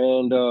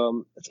 and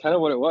it's kind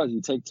of what it was.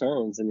 You take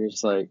turns, and you're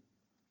just like,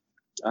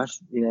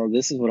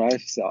 this is what I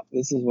saw.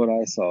 This is what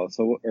I saw.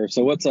 So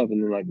what's up?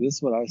 And then like, this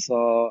is what I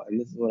saw, and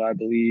this is what I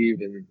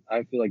believe, and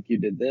I feel like you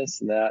did this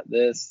and that,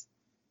 this.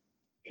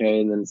 Okay,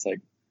 and then it's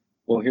like,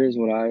 well, here's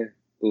what I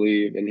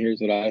believe, and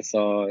here's what I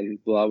saw,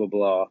 and blah blah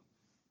blah.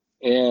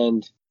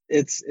 And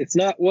it's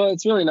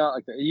really not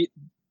like that.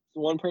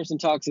 One person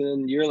talks, and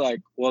then you're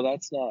like, well,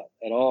 that's not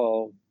at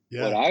all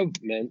what I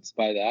meant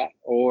by that,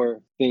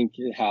 or think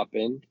it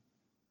happened.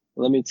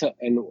 Let me tell,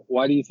 and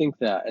why do you think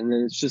that? And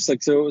then it's just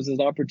like, so it was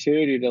an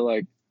opportunity to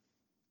like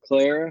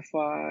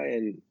clarify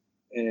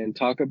and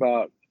talk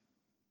about,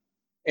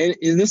 and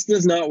this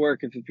does not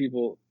work if the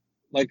people,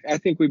 like, I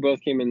think we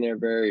both came in there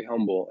very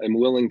humble and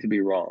willing to be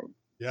wrong.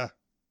 Yeah.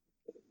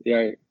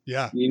 Yeah.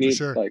 Yeah. You need, for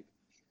sure. like,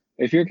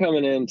 if you're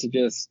coming in to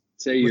just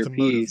say your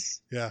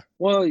piece,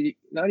 well,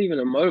 not even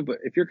a motive, but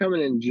if you're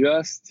coming in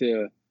just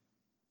to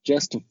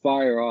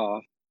fire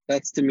off,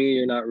 that's, to me,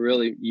 you're not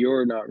really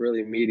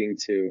meeting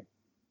to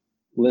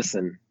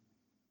listen.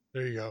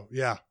 There you go.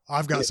 Yeah.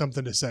 I've got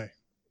something to say.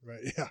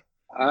 Right. Yeah.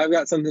 I've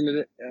got something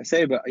to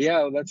say, but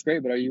that's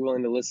great. But are you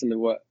willing to listen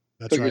to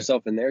put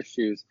yourself in their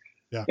shoes?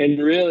 Yeah.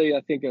 And really,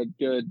 I think a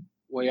good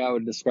way I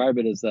would describe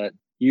it is that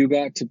you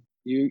got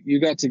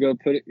to go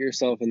put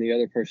yourself in the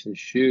other person's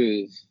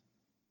shoes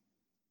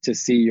to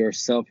see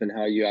yourself and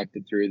how you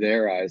acted through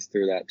their eyes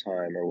through that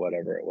time or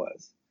whatever it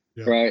was.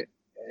 Yeah. Right.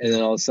 And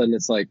then all of a sudden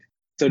it's like,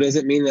 so does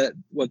it mean that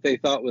what they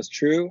thought was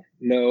true?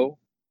 No.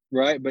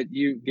 Right. But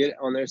you get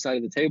on their side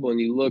of the table and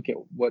you look at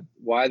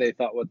why they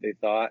thought what they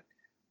thought.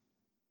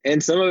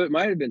 And some of it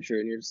might have been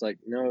true. And you're just like,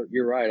 no,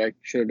 you're right. I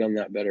should have done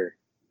that better.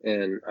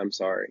 And I'm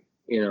sorry,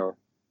 Yeah.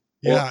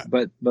 Well,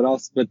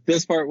 but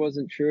this part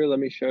wasn't true. Let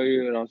me show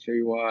you, and I'll show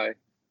you why.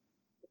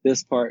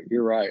 This part,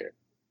 you're right.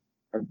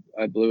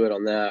 I blew it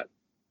on that.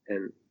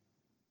 And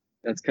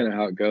that's kind of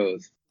how it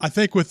goes. I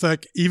think with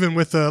even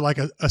with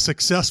a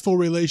successful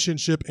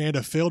relationship and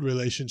a failed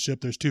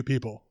relationship, there's two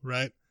people,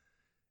 right?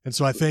 And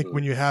so I think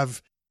when you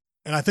have,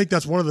 and I think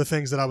that's one of the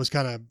things that I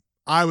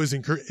was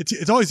encouraged.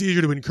 It's always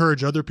easier to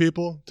encourage other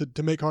people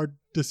to make hard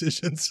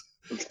decisions.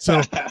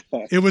 So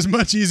it was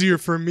much easier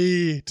for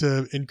me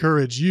to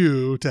encourage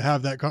you to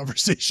have that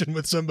conversation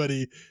with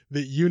somebody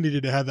that you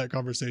needed to have that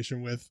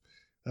conversation with.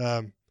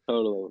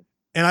 Totally.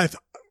 And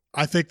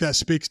I think that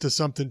speaks to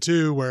something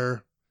too,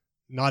 where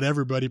not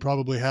everybody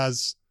probably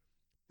has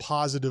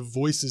positive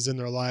voices in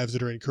their lives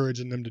that are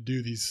encouraging them to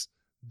do these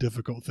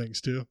difficult things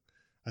too.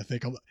 I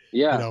think,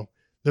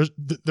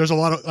 there's a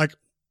lot of like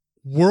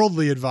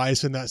worldly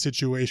advice in that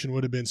situation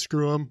would have been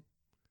screw them.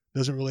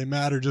 Doesn't really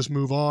matter. Just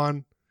move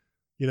on.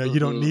 You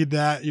don't need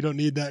that. You don't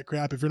need that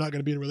crap. If you're not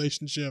going to be in a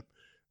relationship,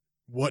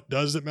 what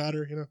does it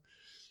matter?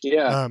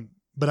 Yeah.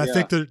 But I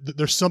think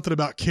there's something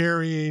about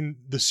carrying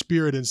the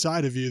spirit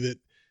inside of you that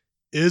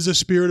is a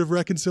spirit of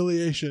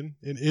reconciliation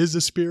and is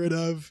a spirit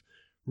of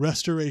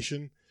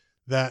restoration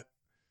that,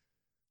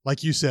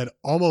 like you said,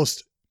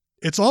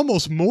 it's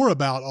almost more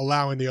about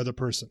allowing the other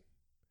person,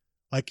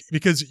 like,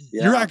 because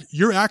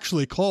you're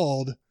actually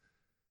called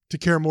to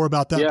care more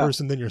about that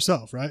person than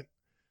yourself. Right.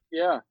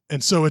 Yeah.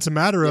 And so it's a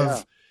matter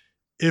of,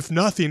 if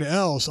nothing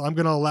else, I'm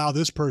going to allow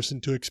this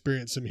person to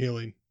experience some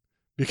healing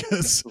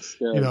because,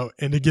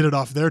 and to get it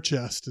off their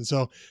chest. And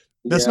so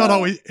that's not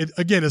always,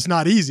 again, it's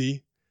not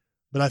easy,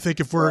 but I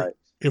think if we're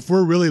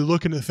really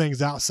looking at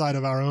things outside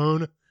of our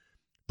own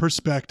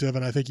perspective,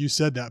 and I think you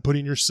said that,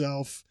 putting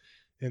yourself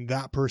in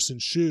that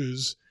person's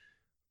shoes,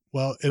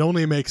 well, it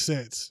only makes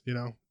sense,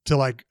 to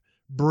like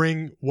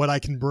bring what I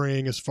can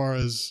bring as far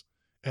as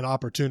an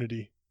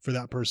opportunity for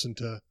that person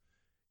to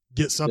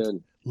get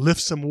something,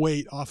 lift some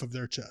weight off of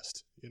their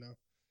chest,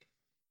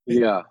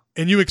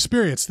 And you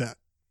experience that,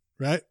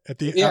 right? And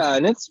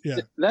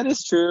that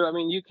is true. I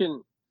mean, you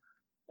can,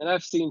 and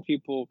I've seen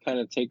people kind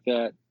of take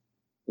that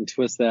and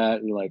twist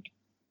that and like,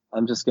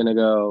 I'm just going to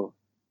go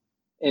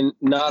and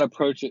not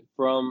approach it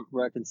from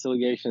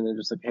reconciliation. They're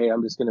just like, hey,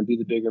 I'm just going to be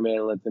the bigger man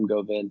and let them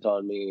go vent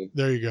on me.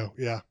 There you go.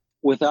 Yeah.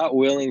 Without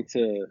willing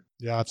to.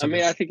 Yeah. Absolutely.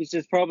 I mean, I think it's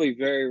just probably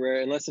very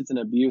rare, unless it's an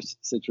abuse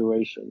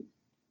situation.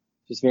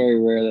 Just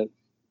very rare that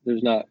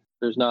there's not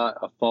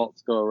a fault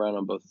to go around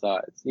on both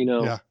sides,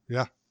 Yeah.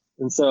 Yeah.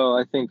 And so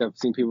I think I've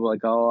seen people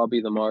like, oh, I'll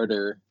be the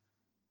martyr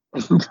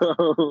and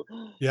go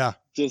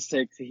just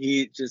take the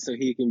heat just so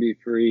he can be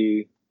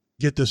free.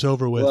 Get this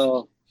over with.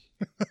 Well,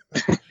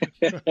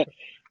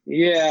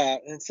 yeah.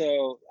 And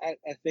so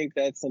I think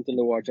that's something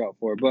to watch out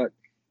for. But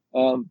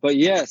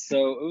yeah,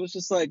 so it was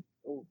just like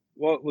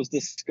what was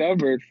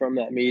discovered from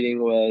that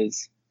meeting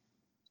was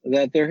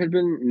that there had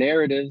been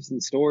narratives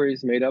and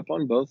stories made up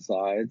on both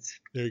sides.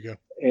 There you go.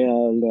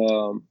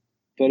 And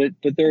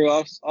but there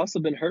have also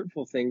been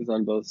hurtful things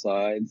on both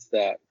sides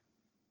that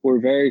were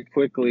very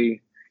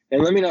quickly.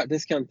 And let me not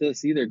discount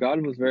this either.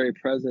 God was very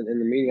present in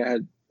the meeting. I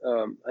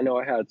know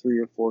I had 3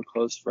 or 4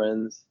 close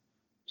friends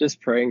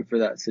just praying for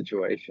that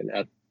situation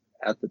at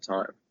the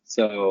time.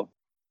 So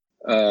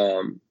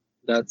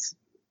that's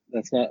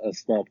not a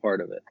small part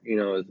of it,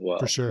 as well.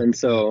 For sure. And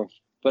so,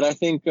 but I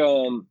think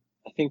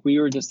we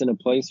were just in a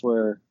place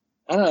where,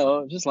 I don't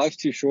know, just life's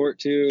too short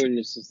too. And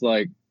it's just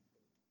like,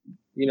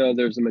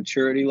 there's a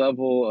maturity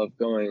level of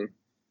going,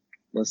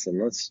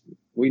 listen,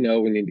 we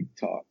know we need to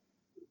talk.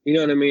 You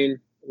know what I mean?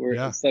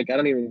 It's like, I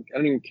don't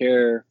even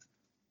care.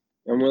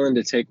 I'm willing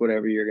to take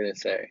whatever you're going to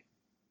say.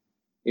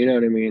 You know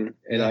what I mean?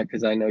 And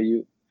cause I know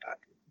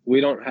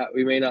we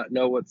may not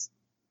know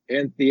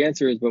and the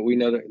answer is, but we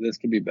know that this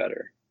could be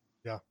better.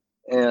 Yeah.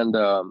 And,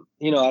 I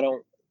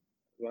don't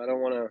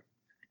want to,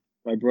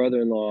 my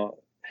brother-in-law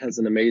has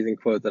an amazing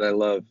quote that I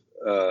love,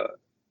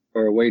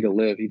 or a way to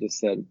live. He just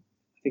said,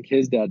 I think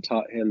his dad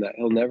taught him that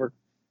he'll never,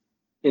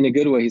 in a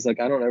good way, he's like,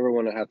 I don't ever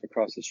want to have to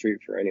cross the street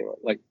for anyone.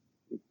 Like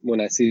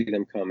when I see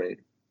them coming,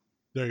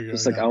 there you go.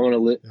 It's like, I want to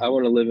live, I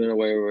want to live in a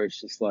way where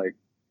it's just like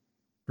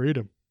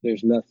freedom.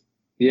 There's nothing.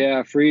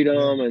 Yeah.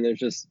 Freedom. Yeah. And there's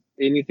just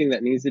anything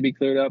that needs to be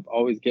cleared up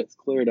always gets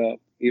cleared up,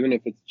 even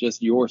if it's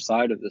just your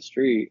side of the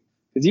street,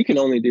 because you can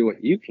only do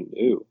what you can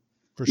do.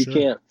 You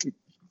can't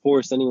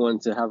force anyone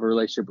to have a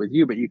relationship with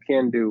you, but you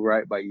can do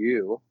right by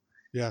you.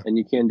 Yeah. And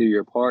you can do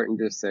your part and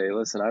just say,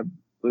 listen, I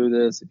blew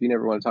this. If you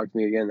never want to talk to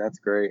me again, that's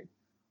great.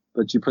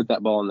 But you put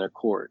that ball in their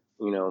court,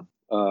 but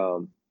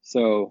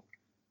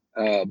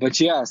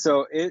yeah,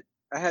 so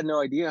I had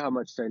no idea how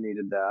much I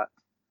needed that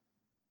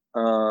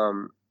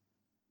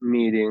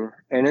meeting,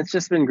 and it's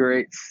just been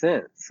great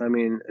since. I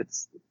mean,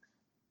 it's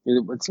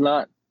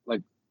not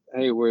like,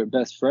 hey, we're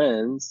best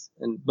friends,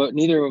 but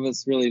neither of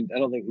us really, I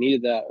don't think,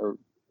 needed that or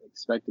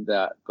expected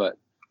that, but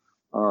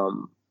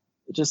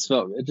it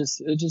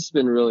just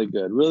been really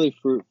good, really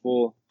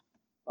fruitful,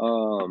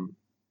 and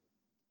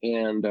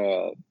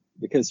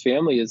because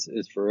family is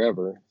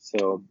forever,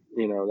 so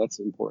that's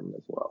important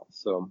as well.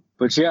 So,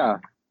 but yeah,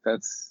 I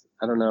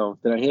don't know,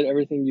 did I hit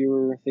everything you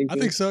were thinking?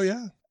 I think so,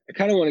 yeah. I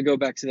kind of want to go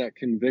back to that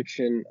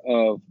conviction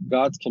of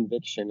God's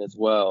conviction as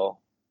well.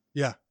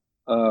 Yeah.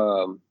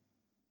 I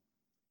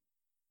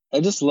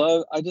just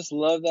love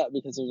that,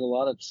 because there's a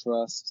lot of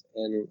trust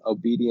and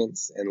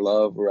obedience and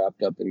love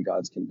wrapped up in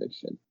God's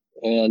conviction.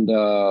 And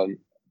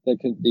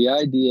the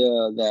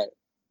idea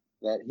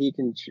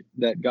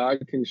that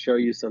God can show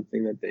you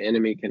something that the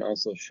enemy can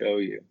also show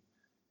you,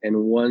 and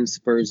one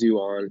spurs you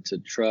on to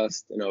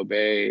trust and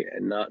obey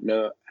and have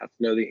to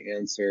know the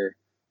answer,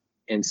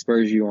 and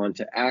spurs you on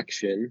to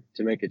action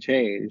to make a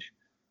change,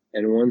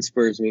 and one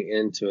spurs me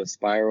into a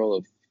spiral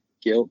of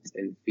guilt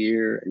and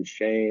fear and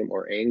shame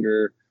or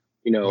anger,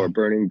 or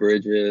burning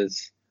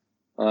bridges,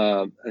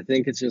 I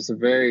think it's just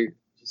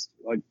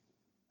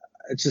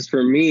it's just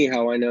for me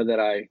how I know that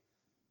I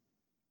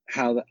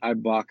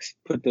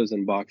put those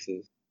in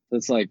boxes.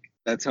 It's like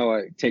that's how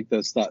I take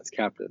those thoughts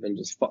captive and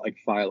just like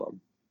file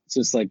them. It's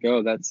just like,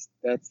 oh, that's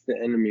the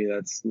enemy.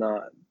 That's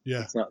not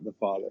the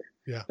Father.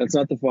 Yeah. That's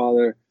not the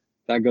Father.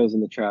 That goes in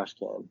the trash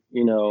can.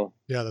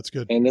 Yeah, that's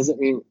good. And it doesn't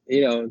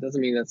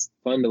mean that's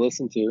fun to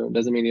listen to. It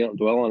doesn't mean you don't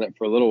dwell on it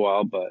for a little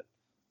while, but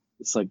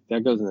it's like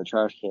that goes in the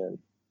trash can.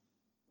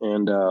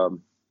 And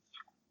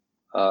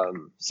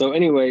so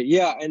anyway,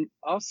 yeah, and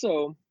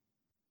also,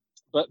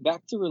 but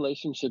back to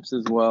relationships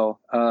as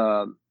well.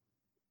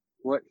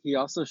 What he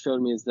also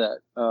showed me is that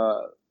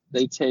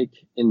they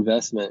take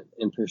investment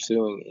in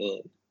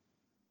pursuing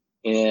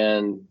in,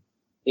 and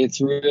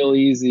it's real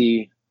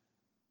easy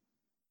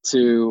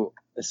to,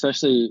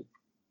 especially,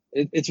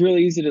 it's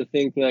really easy to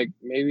think like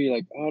maybe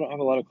like, oh, I don't have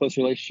a lot of close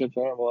relationships,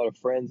 I don't have a lot of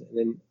friends, and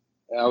then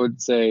I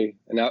would say,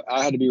 and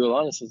I had to be real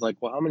honest, is like,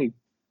 well, how many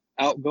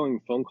outgoing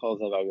phone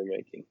calls have I been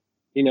making?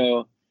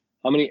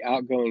 How many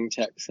outgoing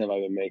texts have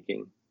I been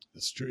making?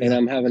 That's true. And yeah.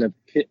 I'm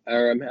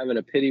having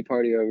a pity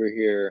party over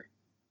here.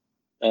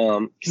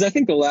 Because I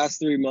think the last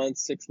 3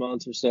 months, 6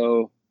 months or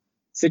so,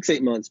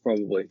 8 months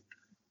probably,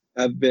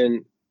 I've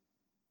been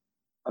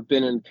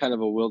in kind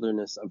of a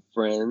wilderness of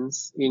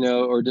friends,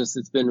 or just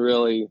it's been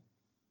really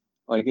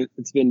like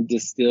it's been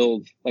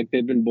distilled, like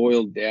they've been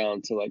boiled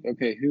down to like,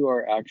 okay, who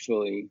are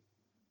actually,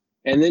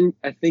 and then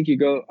I think I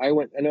know I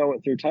went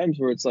through times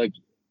where it's like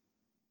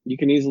you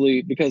can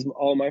easily, because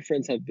all my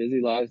friends have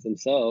busy lives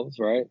themselves,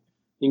 right?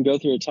 You can go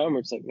through a time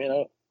where it's like, man,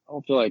 I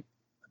don't feel like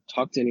I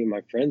talk to any of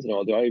my friends and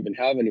all. Do I even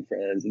have any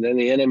friends? And then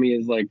the enemy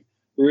is like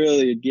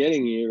really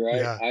getting you, right?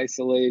 Yeah.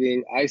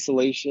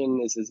 Isolation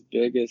is his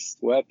biggest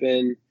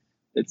weapon.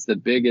 It's the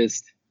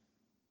biggest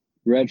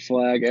red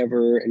flag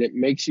ever. And it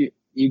makes you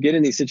get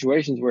in these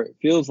situations where it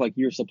feels like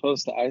you're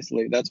supposed to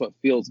isolate. That's what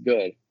feels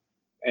good.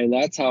 And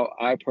that's how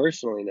I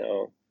personally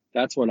know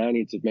that's when I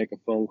need to make a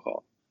phone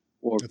call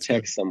or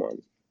text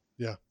someone.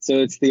 Yeah. So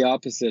it's the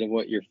opposite of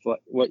what you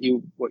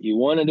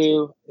want to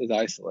do is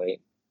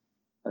isolate.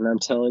 And I'm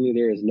telling you,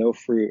 there is no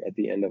fruit at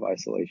the end of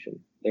isolation.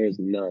 There is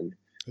none.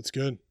 That's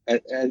good.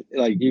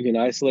 Like you can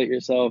isolate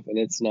yourself and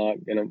it's not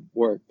going to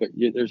work, but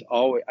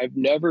I've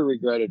never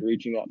regretted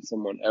reaching out to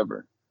someone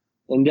ever.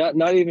 And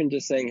not even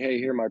just saying, hey,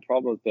 here are my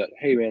problems, but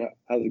hey man,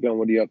 how's it going?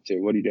 What are you up to?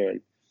 What are you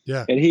doing?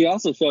 Yeah. And he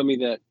also showed me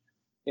that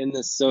in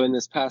this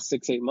past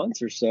 6-8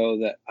 months or so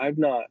that I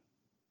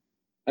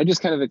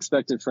just kind of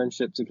expected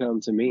friendship to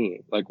come to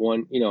me. Like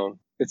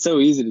it's so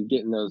easy to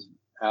get in those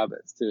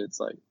habits too.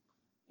 It's like,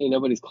 hey,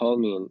 nobody's called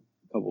me in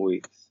a couple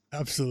weeks.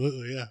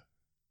 Absolutely. Yeah.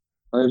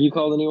 Or have you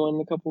called anyone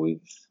in a couple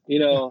weeks?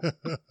 Yeah.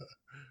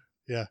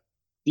 Do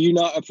you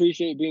not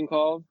appreciate being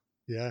called?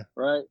 Yeah.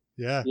 Right?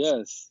 Yeah.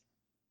 Yes.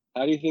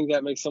 How do you think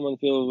that makes someone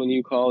feel when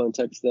you call and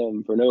text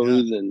them for no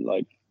reason?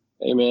 Like,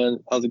 hey man,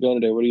 how's it going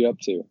today? What are you up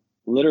to?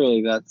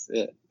 Literally, that's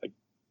it. Like,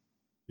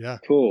 yeah.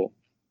 Cool.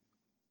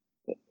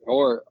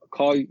 Or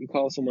you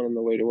call someone on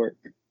the way to work,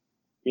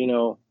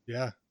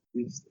 Yeah.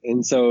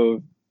 And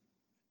so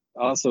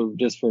also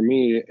just for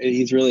me,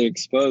 he's really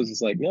exposed.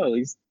 It's like, no,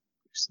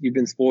 you've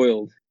been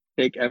spoiled.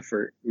 Make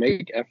effort,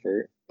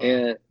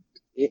 and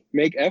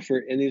make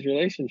effort in these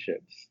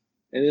relationships.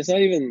 And it's not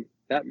even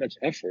that much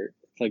effort.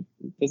 It's like,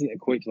 it doesn't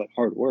equate to like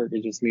hard work.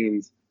 It just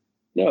means,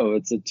 no,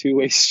 it's a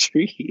two-way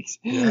street.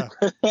 Yeah.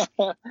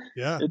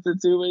 Yeah. It's a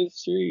two-way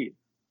street.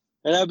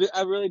 And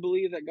I really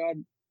believe that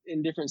God,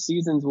 in different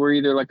seasons, we're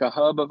either like a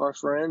hub of our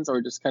friends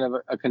or just kind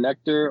of a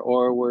connector,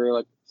 or we're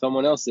like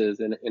someone else is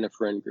in a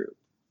friend group.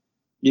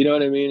 You know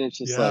what I mean? It's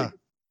just like,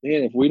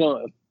 man,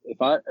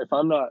 if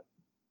I'm not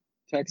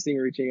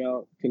texting, reaching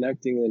out,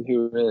 connecting, then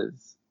who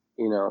is,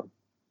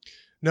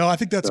 No, I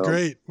think that's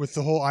great with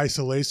the whole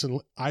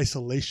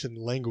isolation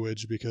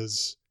language,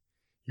 because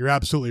you're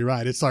absolutely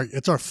right. It's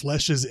our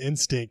flesh's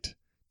instinct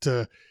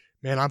to,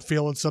 man, I'm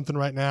feeling something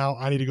right now.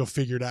 I need to go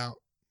figure it out.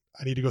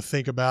 I need to go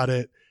think about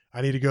it.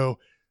 I need to go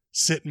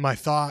sit in my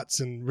thoughts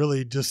and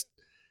really just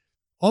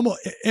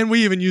almost, and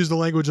we even use the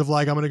language of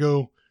like, I'm going to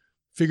go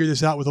figure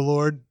this out with the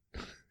Lord,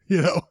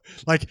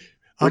 like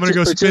I'm going to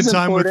go spend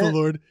time with the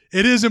Lord.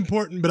 It is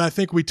important, but I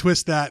think we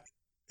twist that,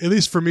 at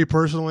least for me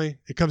personally,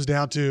 it comes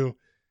down to,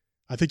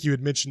 I think you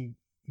had mentioned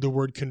the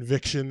word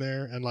conviction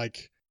there, and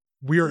like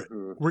we're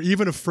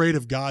even afraid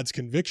of God's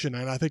conviction.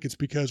 And I think it's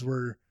because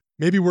we're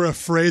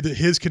afraid that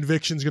his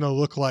conviction is going to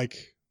look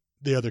like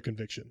the other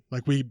conviction.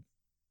 Like we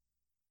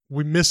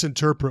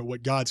misinterpret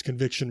what God's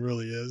conviction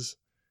really is.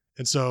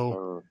 And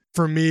so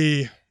for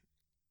me,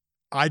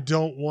 I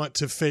don't want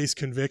to face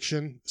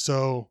conviction.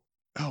 So,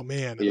 oh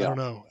man, I don't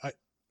know.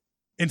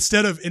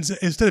 Instead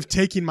of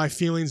taking my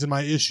feelings and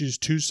my issues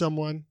to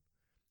someone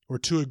or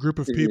to a group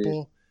of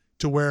people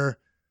to where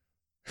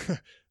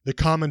the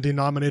common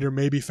denominator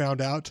may be found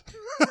out,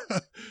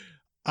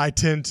 I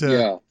tend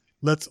to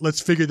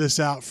let's figure this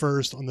out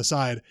first on the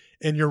side.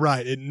 And you're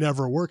right. It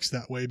never works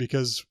that way,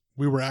 because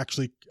we were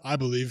actually, I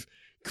believe,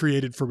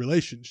 created for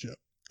relationship.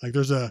 Like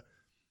there's a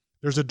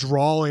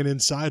drawing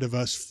inside of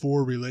us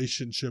for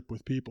relationship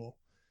with people.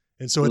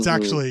 And so it's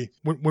actually,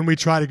 when we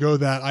try to go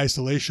that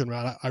isolation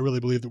route, I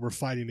really believe that we're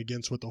fighting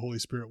against what the Holy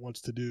Spirit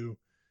wants to do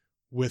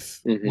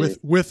with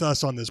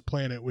us on this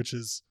planet, which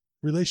is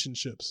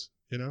relationships,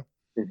 you know?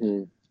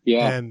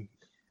 Yeah. And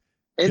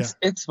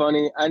it's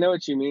funny. I know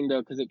what you mean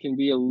though, because it can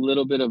be a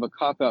little bit of a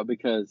cop out,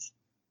 because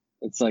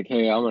it's like,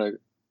 hey, I'm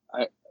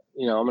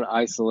gonna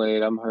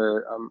isolate. I'm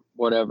hurt. I'm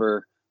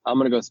whatever. I'm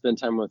gonna go spend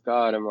time with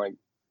God. I'm like,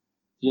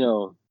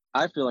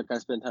 I feel like I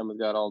spend time with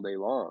God all day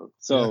long.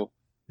 So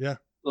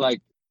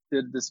like,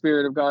 did the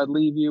Spirit of God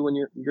leave you when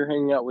you're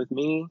hanging out with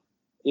me,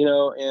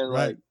 and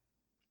like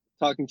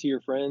talking to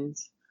your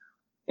friends,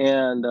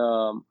 and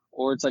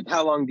or it's like,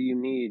 how long do you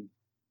need?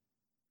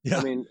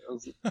 I mean,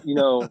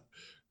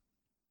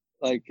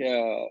 like,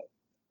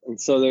 and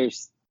so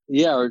there's,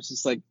 or it's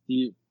just like,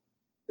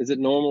 is it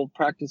normal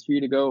practice for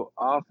you to go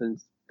off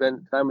and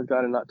spend time with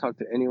God and not talk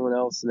to anyone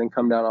else, and then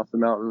come down off the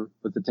mountain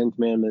with the 10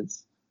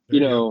 Commandments,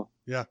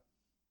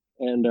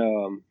 And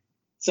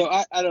so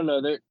I don't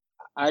know.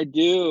 I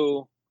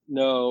do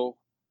know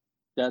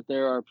that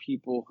there are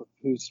people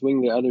who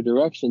swing the other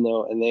direction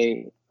though, and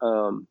they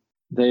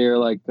are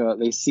like,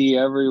 they see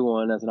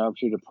everyone as an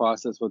opportunity to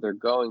process what they're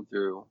going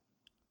through,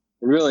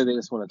 and really they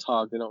just want to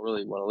talk. They don't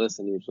really want to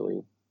listen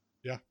usually.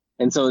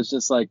 And so it's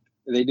just like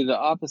they do the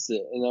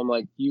opposite, and I'm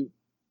like, you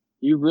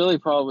really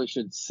probably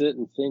should sit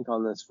and think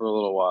on this for a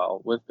little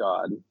while with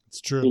God.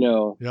 It's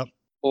true.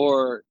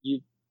 Or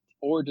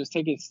just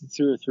take it to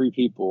 2 or 3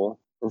 people,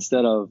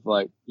 instead of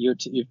like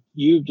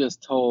you've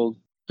just told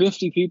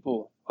 50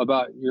 people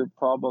about your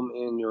problem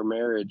in your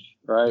marriage,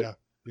 right?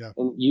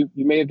 And you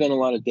may have done a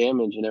lot of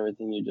damage in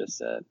everything you just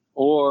said,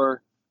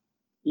 or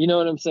you know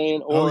what I'm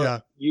saying?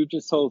 Or you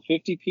just told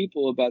 50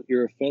 people about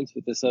your offense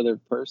with this other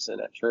person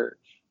at church,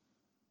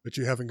 but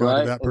you haven't gone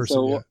to that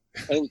person yet.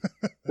 And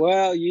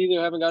well, you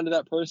either haven't gotten to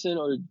that person,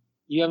 or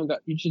you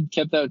should have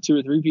kept that with 2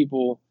 or 3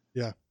 people.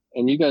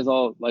 And you guys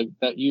all like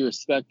that you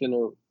respect and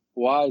are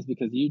wise,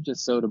 because you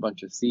just sowed a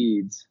bunch of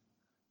seeds.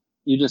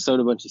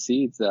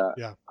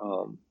 That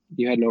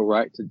you had no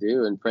right to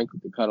do, and frankly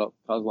could cause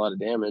a lot of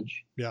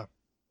damage.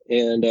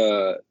 And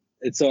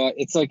it's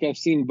like, I've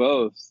seen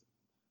both.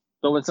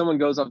 But when someone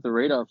goes off the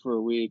radar for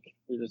a week,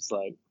 you're just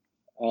like,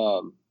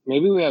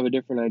 maybe we have a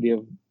different idea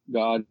of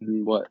God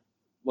and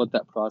what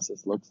that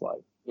process looks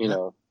like, you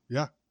know?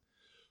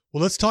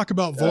 Well, let's talk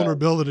about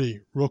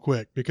vulnerability real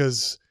quick,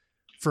 because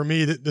for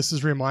me, this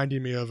is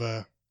reminding me of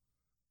a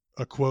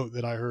quote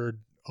that I heard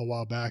a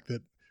while back,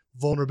 that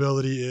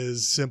vulnerability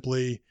is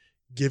simply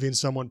giving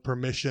someone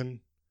permission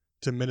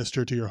to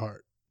minister to your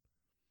heart.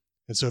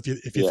 And so if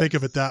you think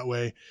of it that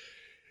way,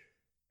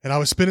 and I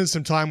was spending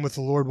some time with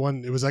the Lord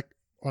it was like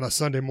on a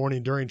Sunday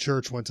morning during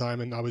church one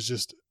time, and I was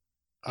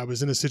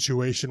in a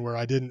situation where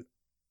I didn't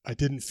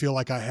feel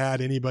like I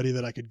had anybody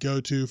that I could go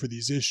to for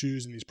these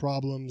issues and these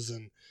problems.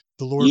 And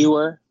the Lord, you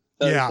were,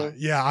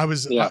 I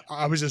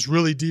was just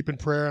really deep in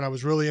prayer, and I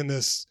was really in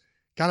this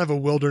kind of a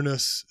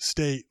wilderness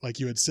state, like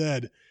you had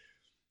said.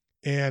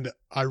 And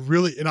I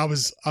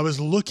was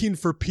looking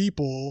for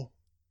people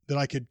that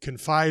I could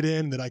confide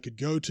in, that I could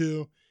go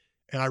to.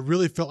 And I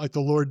really felt like the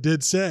Lord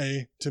did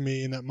say to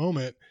me in that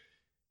moment,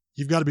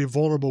 you've got to be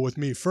vulnerable with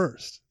me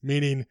first,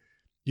 meaning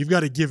you've got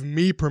to give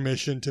me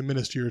permission to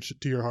minister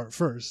to your heart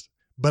first.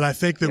 But I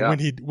think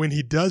that when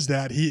he does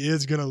that, he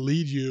is going to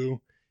lead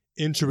you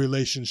into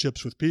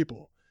relationships with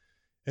people.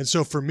 And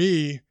so for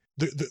me,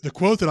 the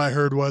quote that I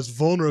heard was,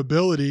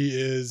 vulnerability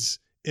is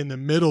in the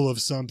middle of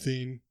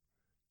something,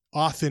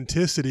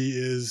 authenticity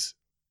is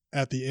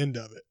at the end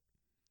of it.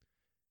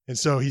 And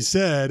so he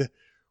said,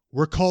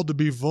 we're called to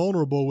be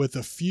vulnerable with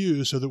a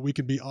few so that we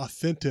can be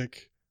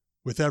authentic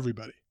with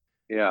everybody.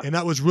 And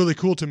that was really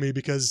cool to me,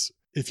 because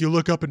if you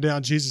look up and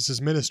down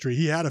Jesus's ministry,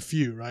 he had a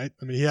few, right?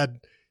 I mean,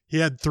 he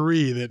had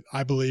 3 that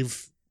I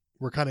believe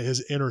were kind of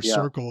his inner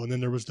circle. And then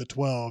there was the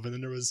 12, and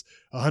then there was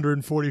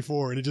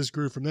 144, and it just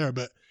grew from there.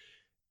 But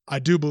I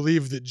do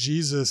believe that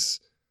Jesus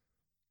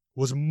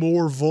was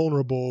more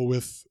vulnerable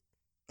with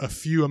a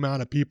few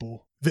amount of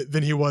people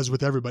than he was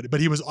with everybody, but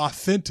he was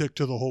authentic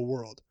to the whole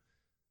world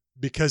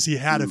because he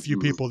had a few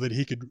people that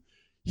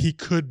he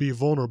could be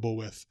vulnerable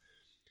with.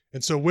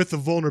 And so with the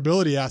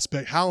vulnerability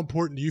aspect, how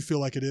important do you feel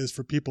like it is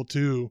for people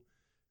to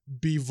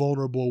be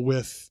vulnerable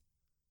with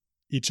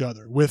each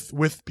other, with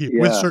people,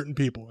 with certain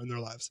people in their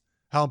lives?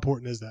 How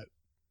important is that?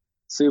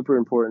 Super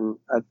important.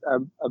 I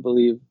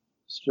believe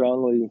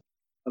strongly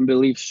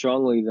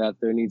that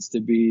there needs to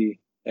be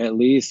at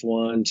least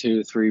 1,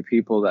 2, 3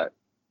 people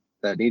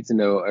that need to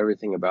know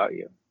everything about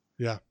you.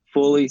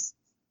 Fully,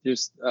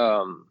 just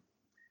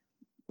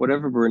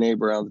whatever Brene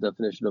Brown's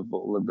definition of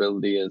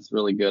vulnerability is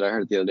really good. I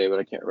heard it the other day, but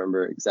I can't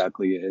remember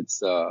exactly.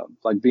 It's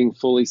like being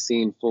fully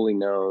seen, fully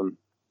known,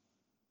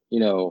 you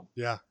know.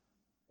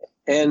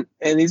 And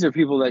these are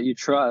people that you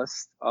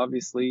trust,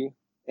 obviously,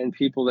 and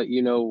people that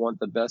you know want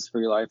the best for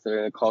your life. They're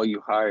going to call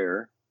you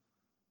higher,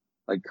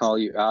 like call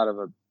you out of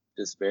a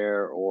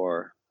despair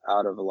or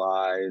out of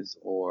lies,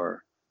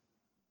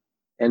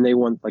 and they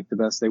want like the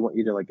best. They want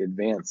you to like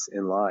advance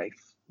in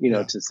life, you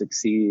know, to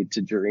succeed,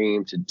 to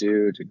dream, to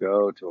do, to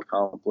go, to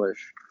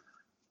accomplish.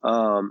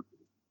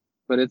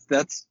 But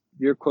that's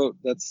your quote.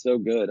 That's so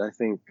good. I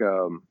think,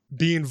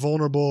 being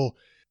vulnerable,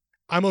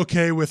 I'm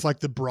okay with like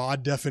the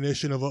broad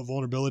definition of what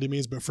vulnerability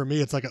means, but for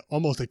me, it's like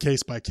almost a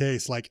case by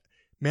case. Like,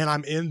 man,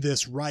 I'm in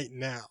this right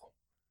now.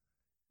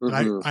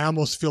 And I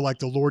almost feel like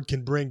the Lord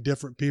can bring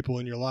different people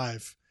in your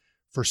life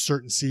for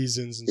certain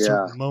seasons and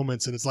certain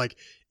moments. And it's like,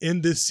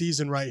 in this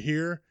season right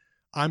here,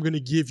 I'm going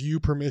to give you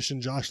permission,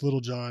 Josh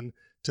Littlejohn,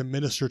 to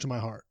minister to my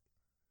heart.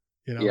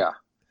 You know, yeah.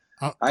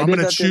 I'm going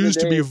to choose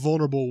to be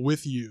vulnerable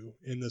with you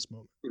in this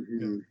moment.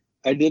 Mm-hmm. Yeah.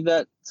 I did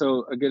that.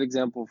 So a good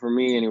example for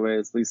me anyway,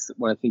 at least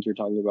what I think you're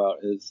talking about,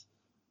 is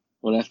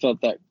when I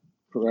felt that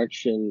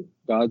correction,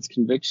 God's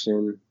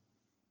conviction,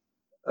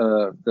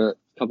 the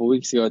couple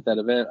weeks ago at that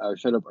event, I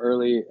showed up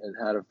early and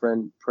had a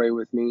friend pray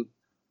with me,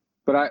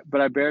 but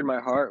I bared my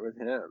heart with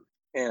him.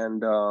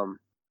 And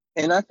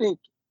I think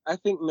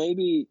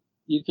maybe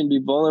you can be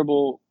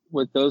vulnerable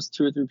with those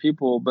 2 or 3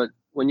 people, but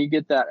when you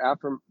get that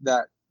after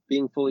that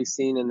being fully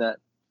seen and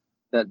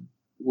that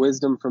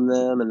wisdom from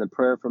them and the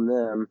prayer from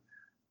them,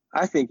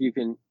 I think you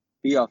can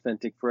be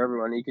authentic for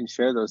everyone. You can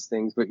share those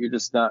things, but you're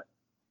just not,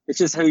 it's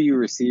just who you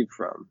receive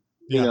from,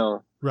 you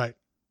know? Right.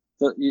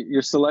 So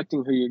you're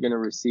selecting who you're going to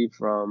receive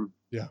from.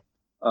 Yeah.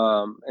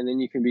 And then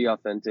you can be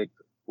authentic,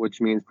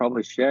 which means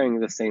probably sharing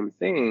the same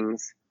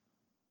things,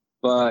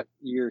 but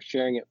you're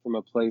sharing it from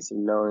a place of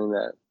knowing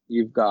that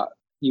you've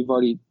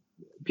already,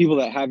 people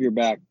that have your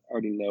back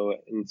already know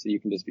it. And so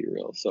you can just be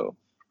real. So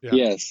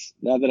yes,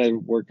 now that I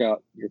work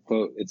out your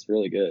quote, it's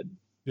really good.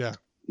 Yeah.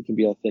 You can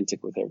be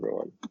authentic with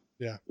everyone.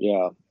 Yeah.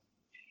 Yeah.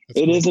 That's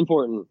cool. Is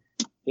important.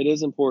 It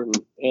is important.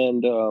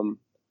 And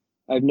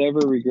I've never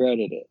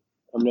regretted it.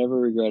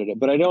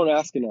 But I don't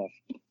ask enough.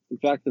 In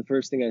fact, the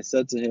first thing I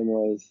said to him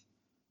was,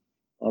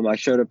 I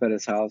showed up at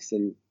his house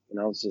and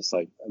I was just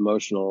like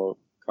emotional,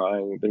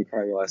 crying. I've been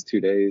crying the last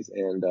 2 days.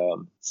 And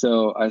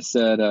so I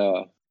said,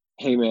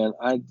 hey man,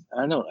 I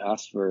don't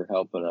ask for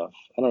help enough.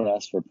 I don't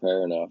ask for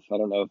prayer enough. I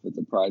don't know if it's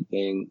a pride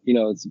thing,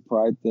 it's a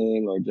pride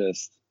thing, or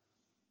just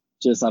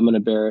I'm going to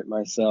bear it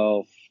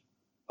myself.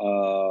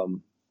 No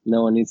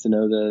one needs to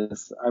know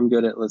this. I'm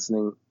good at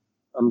listening.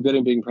 I'm good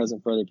at being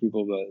present for other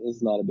people, but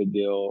it's not a big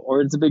deal. Or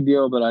it's a big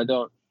deal, but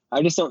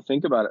I just don't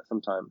think about it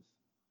sometimes.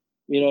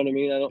 You know what I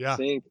mean? I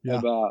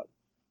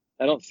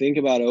don't think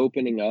about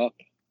opening up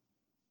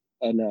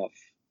enough.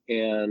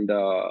 And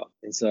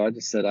so I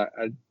just said, I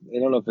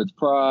don't know if it's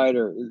pride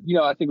or,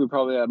 I think we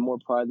probably have more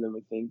pride than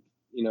we think,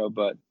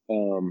 but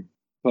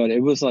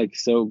it was like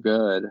so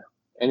good.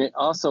 And it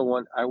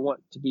also I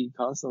want to be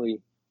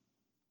constantly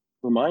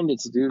reminded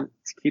to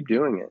keep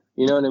doing it.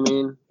 You know what I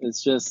mean?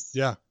 It's just,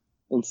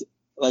 it's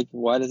like,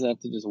 why does it have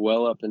to just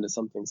well up into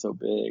something so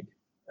big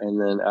and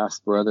then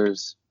ask for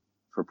others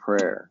for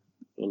prayer?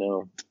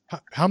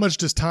 How much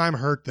does time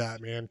hurt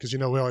that, man? Because,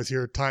 we always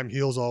hear time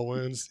heals all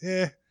wounds.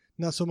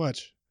 Not so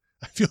much.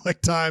 I feel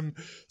like time,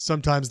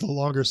 sometimes the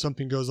longer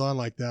something goes on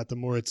like that, the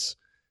more it's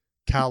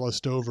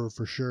calloused over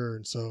for sure.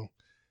 And so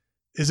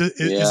is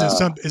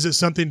it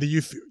something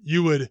that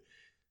you would,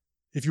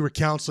 if you were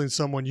counseling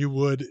someone, you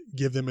would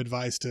give them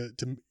advice to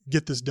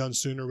get this done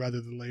sooner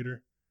rather than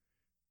later,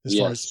 as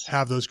far as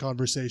have those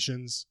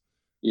conversations?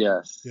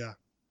 Yes. Yeah.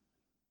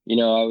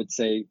 I would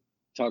say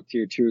talk to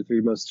your 2 or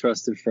 3 most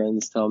trusted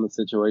friends, tell them the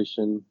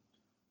situation,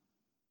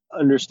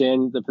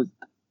 understand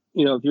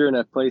if you're in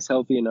a place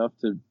healthy enough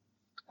to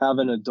have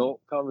an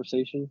adult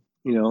conversation,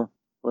 we're not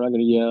going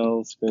to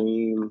yell,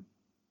 scream.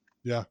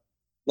 Yeah.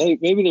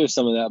 Maybe there's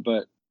some of that,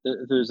 but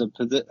there's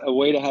a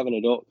way to have an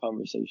adult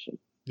conversation.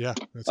 Yeah.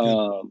 That's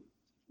good.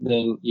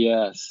 Then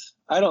yes,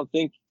 I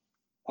think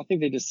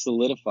it just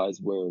solidifies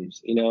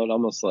wounds, it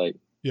almost like,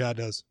 it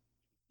does.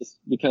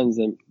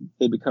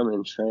 They become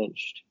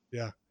entrenched.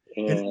 Yeah.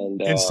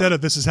 And instead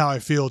of this is how I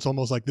feel, it's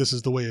almost like this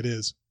is the way it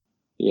is.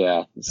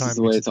 Yeah. This is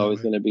the way it's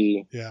always going to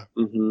be. Yeah.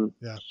 Mm-hmm.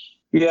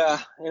 Yeah.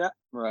 Yeah.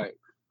 Right.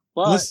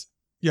 But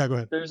go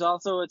ahead. There's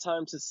also a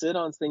time to sit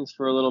on things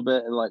for a little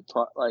bit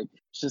and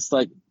just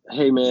like,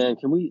 hey man,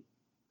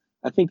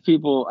 I've seen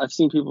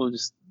people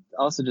just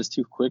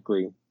too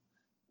quickly,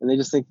 and they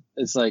just think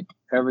it's like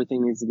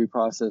everything needs to be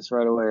processed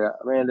right away.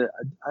 Amanda,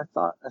 I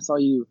thought I saw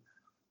you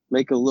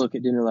make a look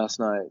at dinner last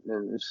night,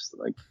 and it's just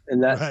like,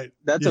 and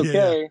that's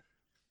okay.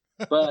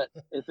 Yeah. But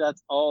if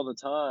that's all the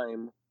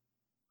time,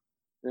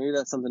 maybe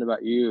that's something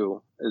about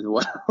you as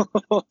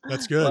well.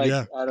 That's good.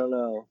 Yeah. I don't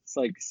know. It's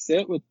like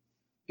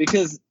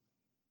because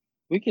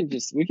we can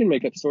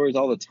make up stories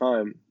all the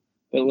time,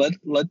 but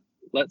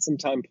let some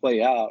time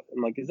play out.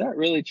 I'm like, is that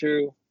really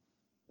true?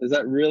 Is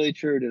that really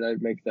true? Did I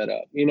make that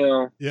up?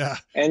 Yeah.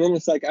 And then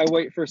it's like, I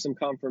wait for some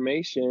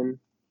confirmation.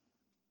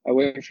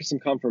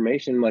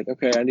 Like,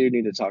 okay, I do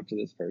need to talk to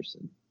this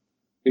person,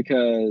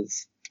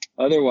 because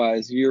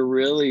otherwise you're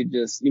really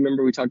just, you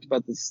remember we talked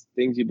about the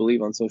things you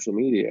believe on social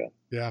media.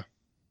 Yeah.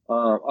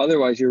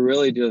 Otherwise you're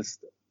really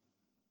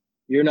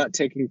you're not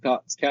taking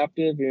thoughts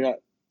captive. You're not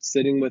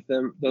sitting with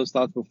those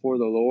thoughts before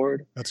the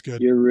Lord. That's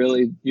good. You're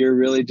really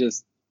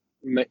just,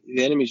 the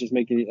enemy's just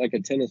making you like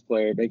a tennis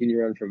player, making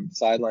you run from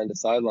sideline to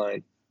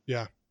sideline.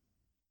 Yeah.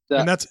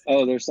 And that's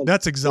there's something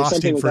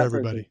exhausting with for that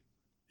everybody. person.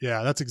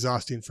 Yeah, that's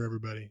exhausting for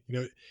everybody.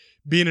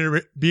 Being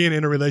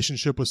in a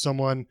relationship with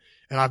someone,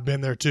 and I've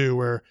been there too,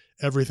 where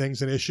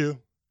everything's an issue.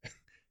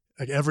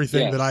 Like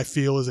everything that I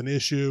feel is an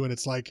issue, and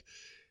it's like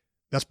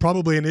that's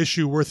probably an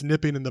issue worth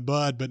nipping in the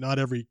bud, but not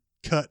every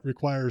cut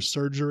requires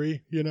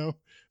surgery,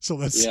 So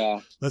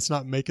let's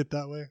not make it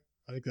that way.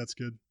 I think that's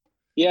good.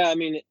 Yeah, I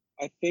mean,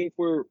 I think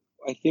we're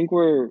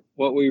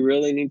what we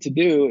really need to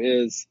do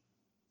is,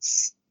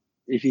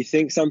 if you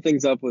think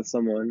something's up with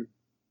someone,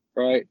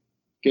 right?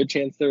 Good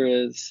chance there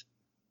is.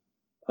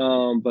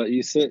 But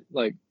you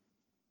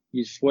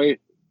just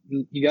wait.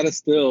 You got to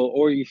still,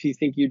 or if you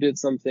think you did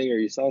something or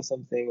you saw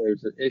something or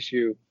there's an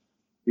issue,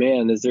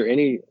 man, is there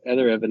any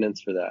other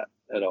evidence for that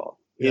at all?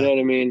 You know what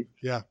I mean?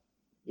 Yeah.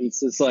 It's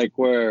just like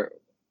where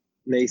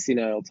Macy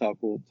and I will talk,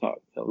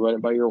 run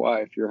it by your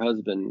wife, your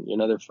husband,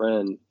 another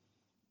friend,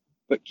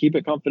 but keep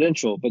it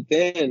confidential. But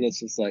then it's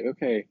just like,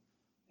 okay,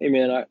 hey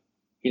man, I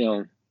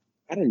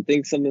didn't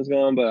think something was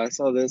going on, but I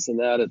saw this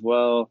and that as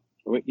well.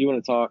 You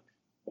want to talk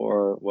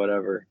or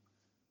whatever?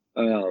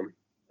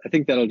 I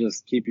think that'll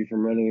just keep you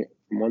from running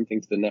from one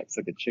thing to the next,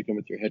 like a chicken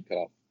with your head cut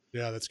off.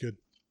 Yeah, that's good.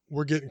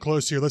 We're getting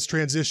close here. Let's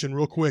transition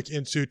real quick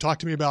into talk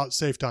to me about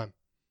Safe Time.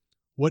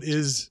 What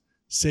is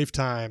Safe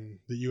Time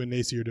that you and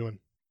Nacy are doing?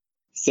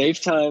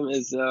 Safe Time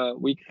is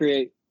we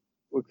create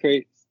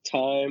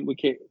time.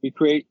 We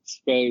create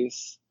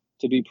space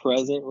to be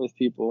present with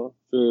people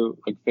through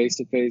like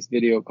face-to-face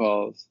video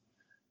calls,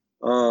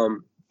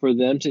 for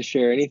them to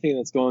share anything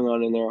that's going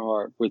on in their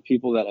heart with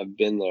people that have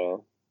been there.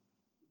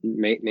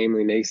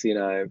 Namely, Nacy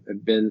and I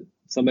have been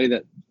somebody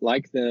that,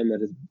 like them,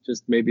 that is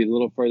just maybe a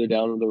little further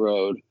down the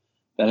road,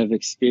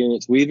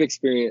 that we've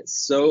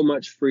experienced so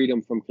much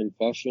freedom from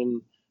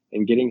confession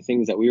and getting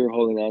things that we were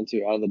holding on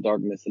to out of the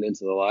darkness and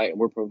into the light. And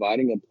we're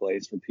providing a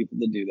place for people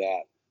to do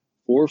that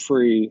for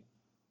free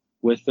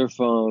with their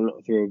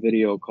phone through a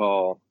video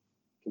call,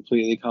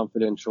 completely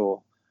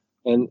confidential.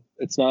 And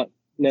it's not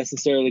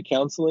necessarily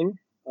counseling,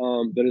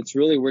 but it's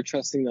really, we're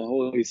trusting the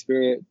Holy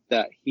Spirit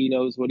that He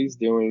knows what He's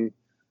doing,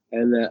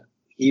 and that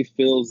He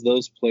fills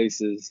those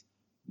places,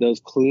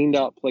 those cleaned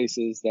out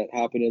places that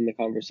happen in the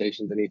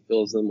conversations, and He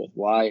fills them with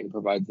light and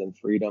provides them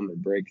freedom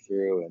and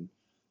breakthrough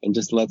and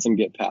just lets them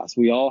get past.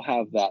 We all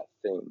have that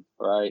thing,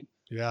 right?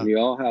 Yeah. We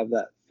all have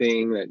that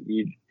thing that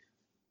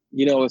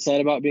it's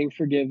not about being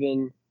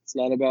forgiven. It's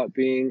not about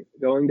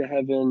going to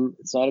heaven.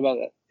 It's not about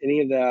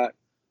any of that.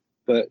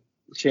 But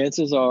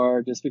chances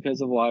are, just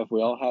because of life,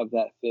 we all have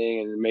that thing,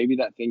 and maybe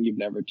that thing you've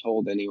never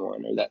told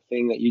anyone, or that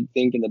thing that you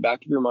think in the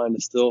back of your mind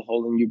is still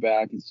holding you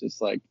back. It's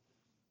just like,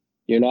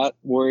 you're not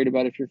worried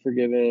about if you're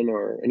forgiven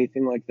or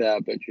anything like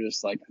that, but you're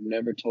just like, I've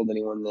never told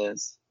anyone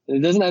this. And it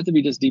doesn't have to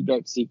be just deep,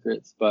 dark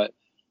secrets, but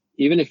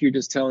even if you're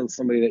just telling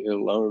somebody that you're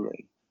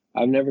lonely,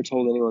 I've never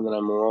told anyone that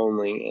I'm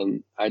lonely,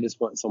 and I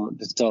just want someone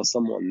to tell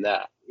someone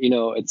that,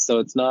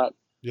 it's not,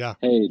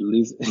 hey,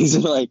 these are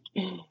like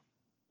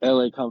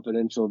LA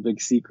confidential,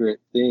 big secret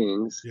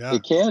things. Yeah.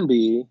 It can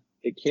be,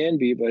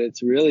 but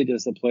it's really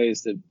just a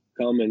place to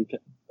come and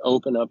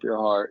open up your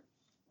heart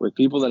with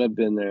people that have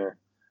been there.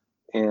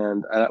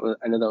 And I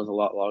know that was a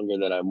lot longer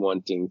than I'm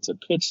wanting to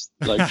pitch,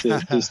 like to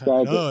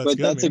describe it, but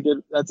that's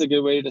a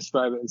good way to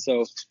describe it. And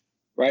so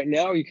right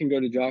now you can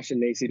go to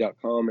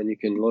joshandnacy.com and you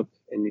can look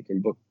and you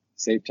can book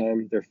Safe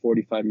Time. They're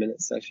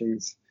 45-minute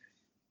sessions.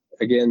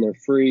 Again, they're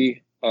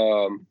free.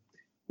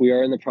 We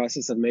are in the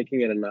process of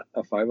making it a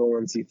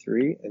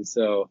 501c3, and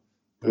so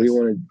nice. we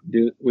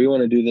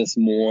want to do this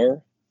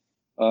more.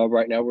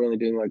 Right now, we're only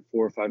doing like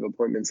 4 or 5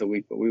 appointments a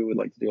week, but we would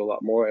like to do a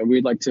lot more, and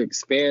we'd like to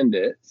expand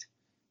it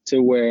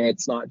to where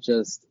it's not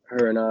just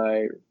her and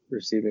I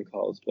receiving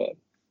calls, but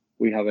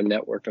we have a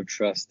network of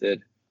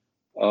trusted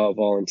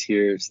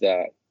volunteers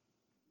that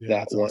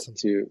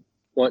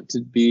want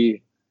to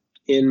be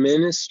in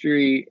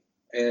ministry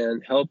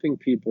and helping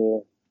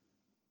people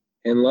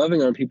and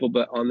loving on people,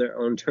 but on their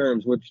own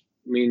terms, which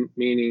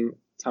meaning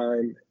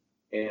time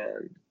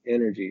and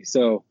energy.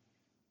 So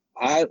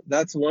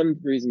that's one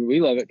reason we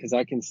love it, because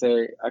I can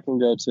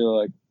go to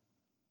like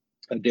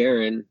a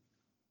Darren,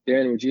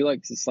 would you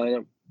like to sign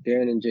up?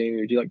 Darren and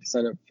Jamie, would you like to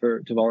sign up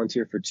to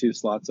volunteer for 2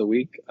 slots a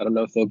week? I don't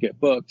know if they'll get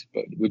booked,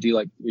 but would you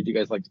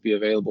guys like to be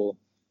available,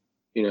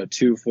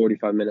 2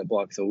 45-minute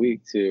blocks a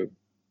week to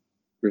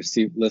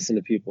listen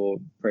to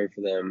people, pray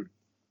for them?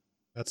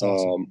 That's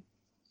awesome.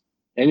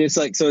 And it's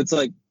like,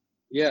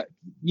 yeah,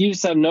 you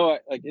just have I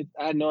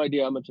had no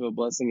idea how much of a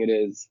blessing it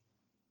is.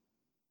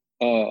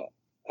 I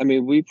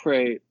mean, we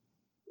pray,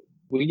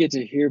 we get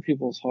to hear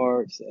people's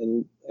hearts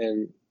and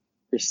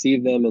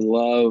receive them in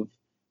love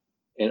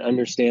and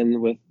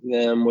understand with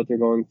them what they're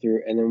going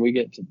through. And then we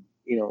get to,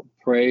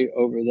 pray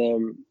over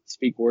them,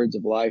 speak words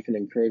of life and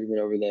encouragement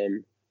over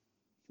them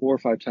 4 or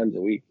 5 times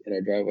a week in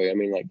our driveway. I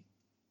mean, like,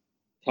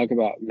 talk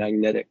about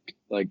magnetic,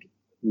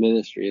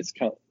 ministry. It's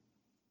kind of,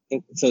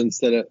 so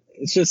instead of,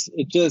 it's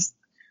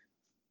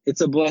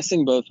a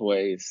blessing both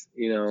ways,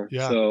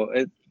 Yeah. So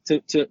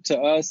to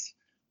us,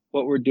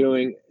 what we're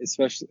doing,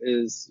 especially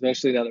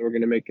now that we're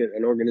going to make it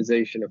an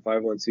organization of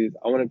 501c3s,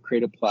 I want to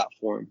create a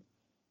platform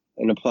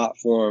and a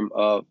platform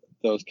of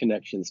those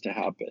connections to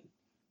happen.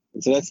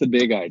 And so that's the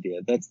big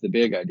idea.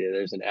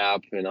 There's an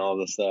app and all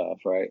the stuff,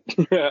 right?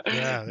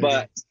 Yeah.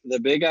 But the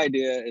big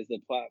idea is the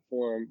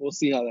platform. We'll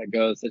see how that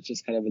goes. That's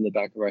just kind of in the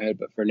back of our head.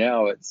 But for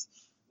now, it's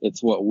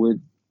what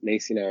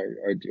Nacy and I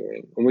are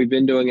doing. And we've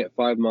been doing it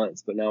 5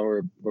 months, but now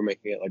we're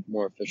making it like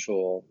more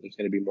official. There's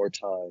going to be more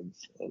times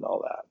and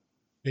all that.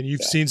 And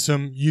you've seen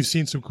some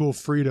cool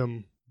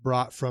freedom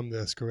brought from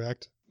this,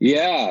 correct?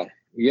 Yeah.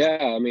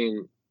 I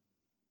mean,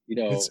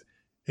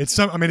 it's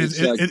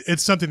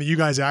something that you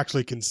guys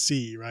actually can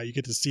see, right? You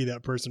get to see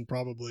that person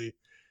probably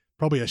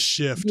a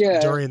shift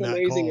during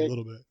that call a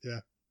little bit. Yeah.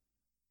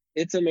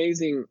 It's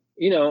amazing,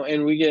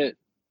 and we get,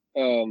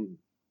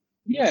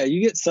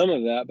 you get some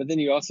of that, but then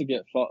you also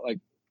get like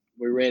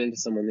we ran into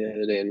someone the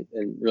other day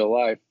in real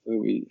life who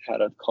we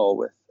had a call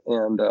with,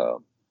 and,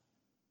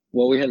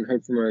 we hadn't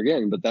heard from her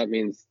again, but that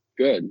means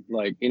good.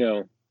 Like,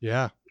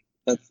 yeah,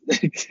 that's,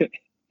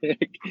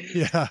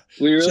 yeah,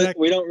 we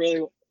don't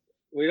really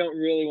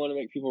want to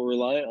make people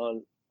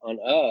reliant on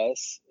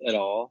us at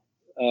all.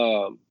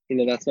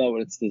 That's not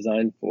what it's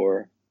designed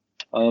for.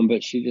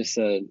 But she just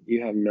said,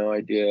 you have no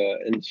idea.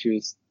 And she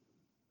was,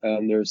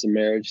 there was some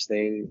marriage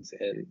things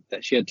and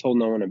that she had told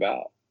no one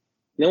about.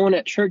 No one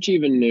at church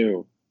even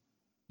knew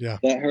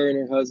that her and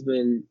her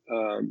husband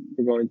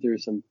were going through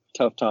some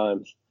tough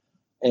times.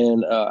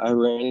 And I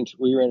ran into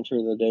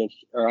her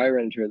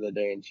the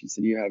day, and she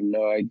said, you have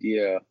no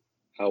idea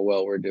how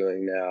well we're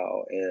doing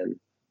now. And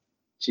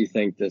she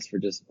thanked us for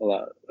just a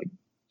lot. Like,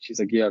 she's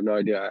like, you have no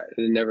idea. I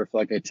never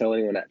feel like I tell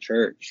anyone at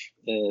church.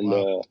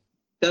 And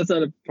that's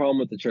not a problem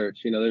with the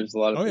church. There's a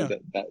lot of things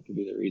that could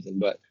be the reason,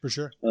 but for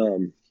sure.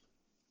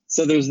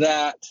 So there's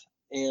that.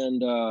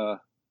 And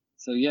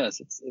so yes,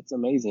 it's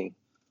amazing.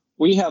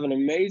 We have an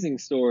amazing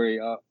story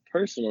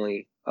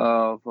personally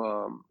of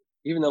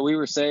even though we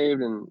were saved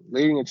and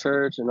leading a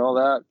church and all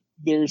that,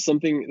 there's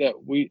something that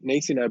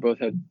Nacy and I both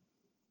had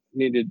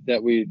needed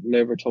that we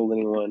never told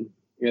anyone.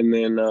 And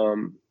then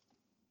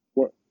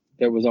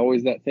there was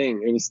always that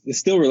thing. It was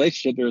still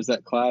relationship. There was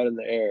that cloud in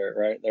the air,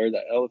 right? There was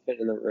that elephant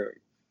in the room.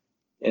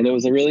 And it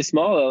was a really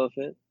small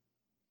elephant,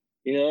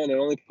 and it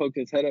only poked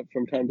its head up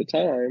from time to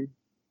time,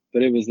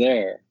 but it was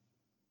there.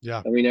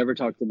 Yeah. And we never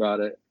talked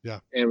about it. Yeah.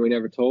 And we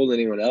never told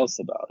anyone else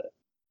about it.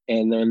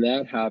 And when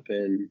that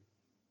happened,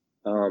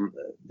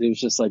 there was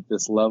just like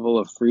this level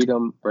of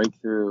freedom,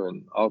 breakthrough,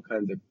 and all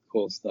kinds of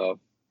cool stuff.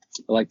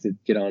 I'd like to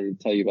get on and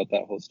tell you about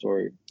that whole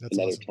story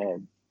another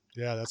time.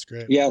 Yeah, that's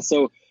great. Yeah,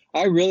 so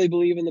I really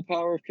believe in the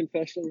power of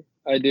confession.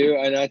 I do.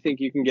 And I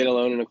think you can get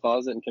alone in a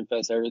closet and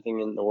confess everything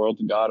in the world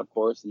to God, of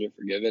course, and you're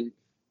forgiven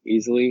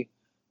easily.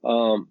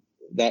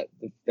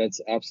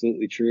 That's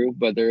absolutely true.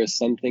 But there is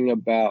something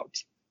about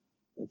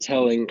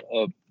telling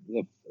of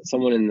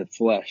someone in the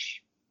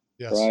flesh,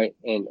 right?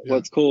 And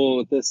what's cool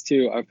with this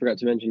too, I forgot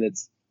to mention,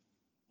 it's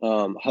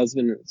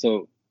husband.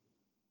 So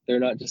they're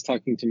not just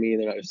talking to me,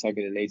 they're not just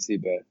talking to Nacy,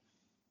 but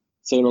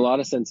so in a lot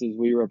of senses,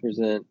 we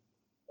represent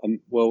a man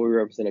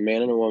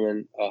and a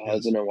woman, a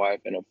husband and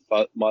wife, and a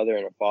mother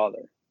and a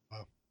father.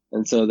 Wow.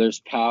 And so there's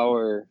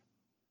power.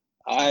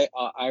 I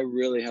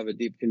really have a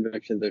deep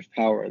conviction there's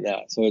power in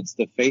that. So it's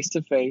the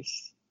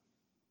face-to-face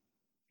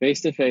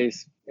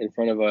in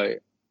front of a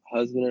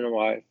husband and a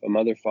wife, a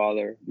mother,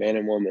 father, man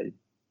and woman.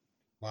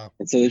 Wow.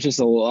 And so there's just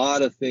a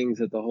lot of things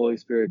that the Holy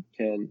Spirit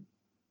can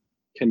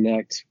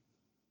connect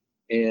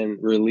and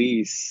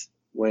release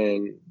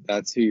when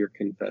that's who you're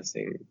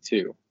confessing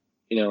to.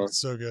 That's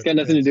so good. It's got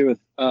nothing to do with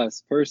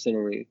us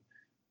personally.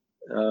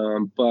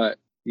 But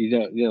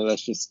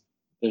there's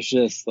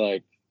just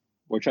like,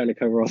 we're trying to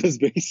cover all those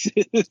bases.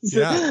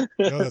 Yeah.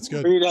 No, that's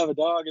good. We need to have a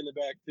dog in the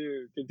back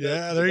too.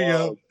 Yeah, there you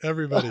go.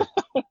 Everybody's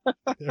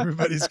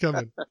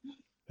coming.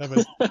 Have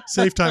a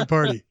safe time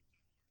party.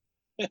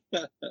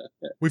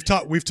 We've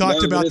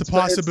talked about the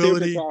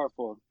possibility.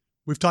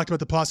 We've talked about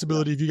the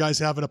possibility of you guys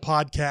having a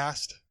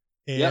podcast,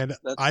 and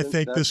I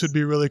think this would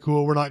be really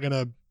cool. We're not going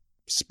to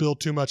spill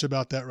too much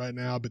about that right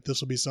now, but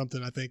this will be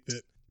something I think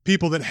that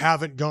people that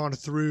haven't gone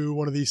through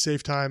one of these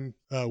safe time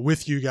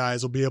with you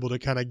guys will be able to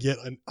kind of get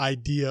an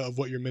idea of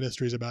what your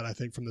ministry is about, I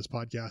think, from this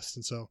podcast.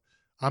 And so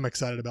I'm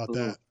excited about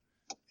that.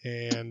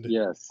 And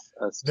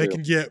they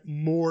can get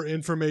more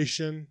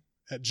information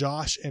at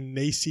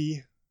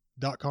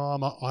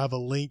joshandnacy.com. I'll have a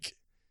link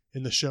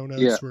in the show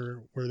notes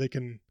where they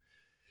can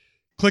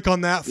click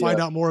on that, find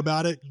out more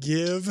about it,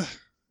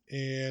 give,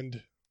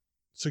 and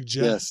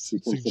suggest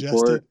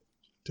it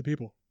to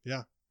people.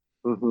 Yeah.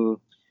 Mm-hmm.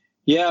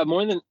 Yeah,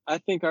 more than I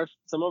think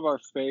some of our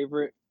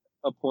favorite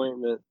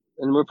appointments,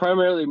 and we're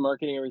primarily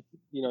marketing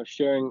everything,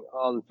 sharing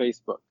on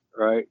Facebook,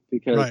 right?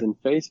 Because in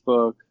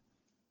Facebook,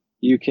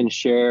 you can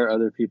share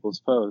other people's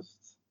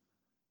posts.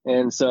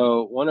 And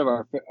so one of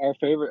our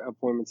favorite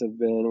appointments have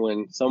been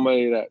when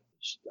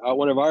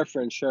one of our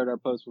friends shared our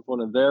post with one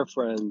of their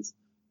friends,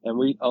 and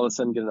we all of a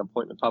sudden get an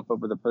appointment pop up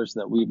with a person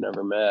that we've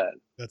never met.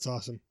 That's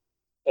awesome.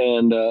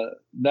 And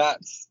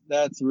that's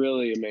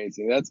really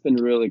amazing. That's been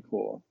really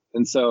cool.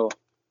 And so,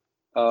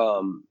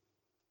 those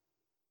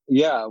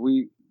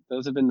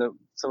have been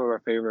some of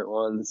our favorite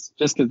ones,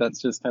 just because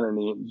that's just kind of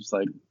neat. Just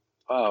like,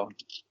 wow,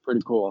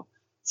 pretty cool.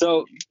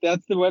 So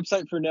that's the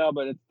website for now,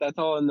 but that's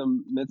all in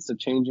the midst of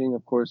changing.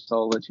 Of course,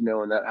 I'll let you know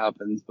when that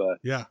happens, but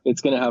Yeah,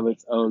 it's going to have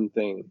its own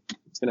thing.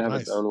 It's going to have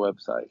nice. its own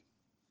website.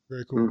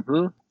 Very cool.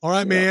 Mm-hmm. All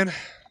right, man.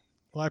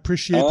 Well, I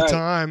appreciate the right.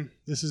 time.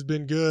 This has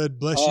been good.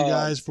 Bless you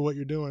guys for what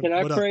you're doing. Can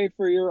I pray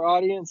for your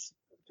audience?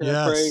 Can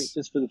I pray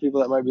just for the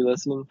people that might be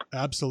listening?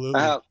 Absolutely.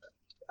 I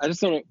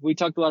just want to, we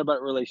talked a lot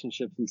about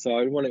relationships, and so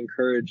I want to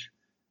encourage,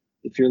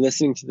 if you're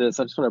listening to this,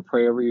 I just want to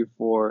pray over you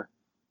for,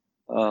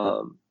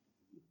 let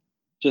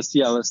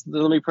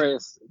me pray.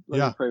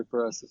 Let me pray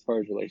for us as far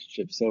as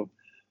relationships. So,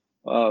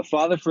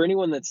 Father, for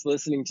anyone that's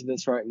listening to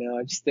this right now,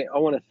 I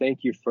want to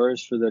thank you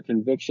first for the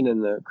conviction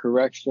and the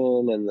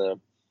correction and the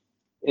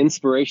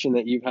inspiration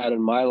that you've had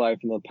in my life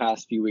in the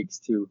past few weeks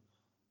to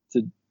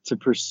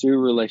pursue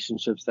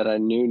relationships that I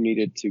knew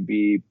needed to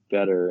be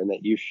better, and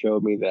that you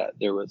showed me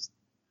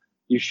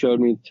you showed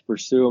me to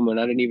pursue them, and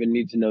I didn't even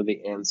need to know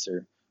the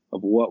answer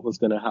of what was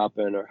going to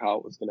happen or how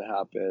it was going to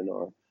happen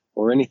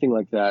or anything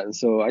like that. And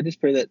so I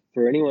just pray that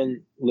for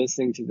anyone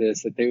listening to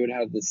this, that they would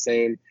have the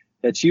same,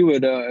 that you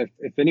would,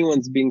 if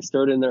anyone's being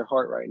stirred in their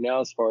heart right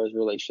now as far as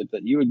relationship,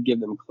 that you would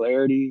give them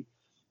clarity,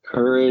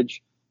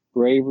 courage,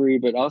 bravery,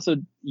 but also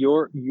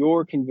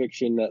your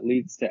conviction that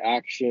leads to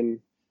action,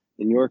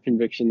 and your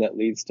conviction that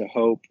leads to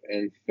hope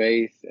and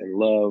faith and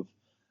love.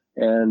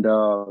 And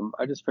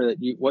I just pray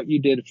that what you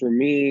did for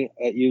me,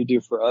 that you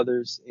do for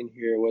others in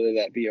here, whether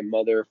that be a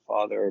mother,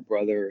 father, or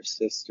brother, or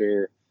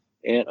sister,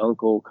 aunt,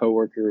 uncle,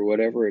 coworker,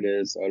 whatever it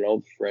is, an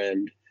old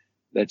friend,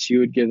 that you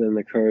would give them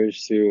the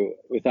courage to,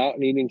 without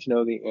needing to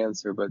know the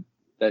answer, but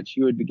that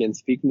you would begin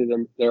speaking to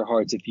them, their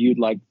hearts, if you'd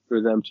like for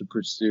them to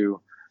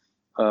pursue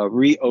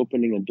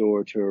reopening a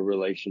door to a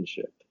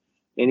relationship.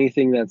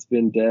 Anything that's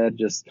been dead,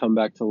 just come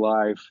back to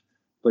life.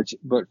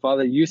 But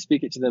Father, you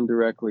speak it to them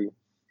directly.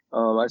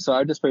 So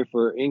I just pray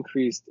for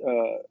increased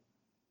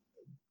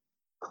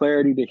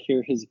clarity to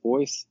hear his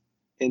voice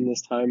in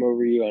this time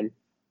over you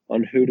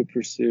on who to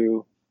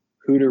pursue,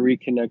 who to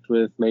reconnect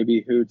with,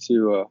 maybe who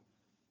to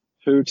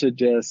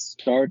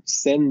just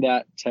send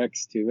that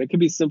text to. It could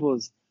be simple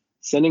as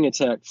sending a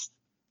text.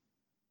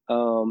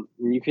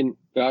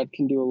 God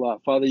can do a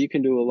lot. Father, you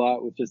can do a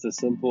lot with just a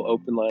simple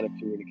open line of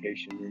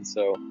communication. And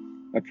so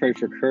I pray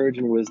for courage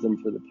and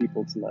wisdom for the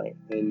people tonight.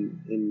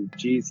 In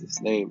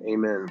Jesus' name,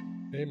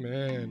 amen.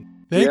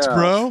 Amen. Thanks,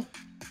 bro.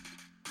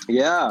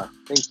 Yeah,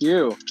 thank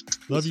you.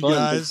 Love you fun.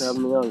 guys. Thanks for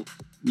having me on.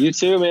 You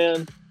too,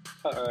 man.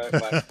 All right,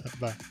 bye.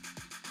 Bye.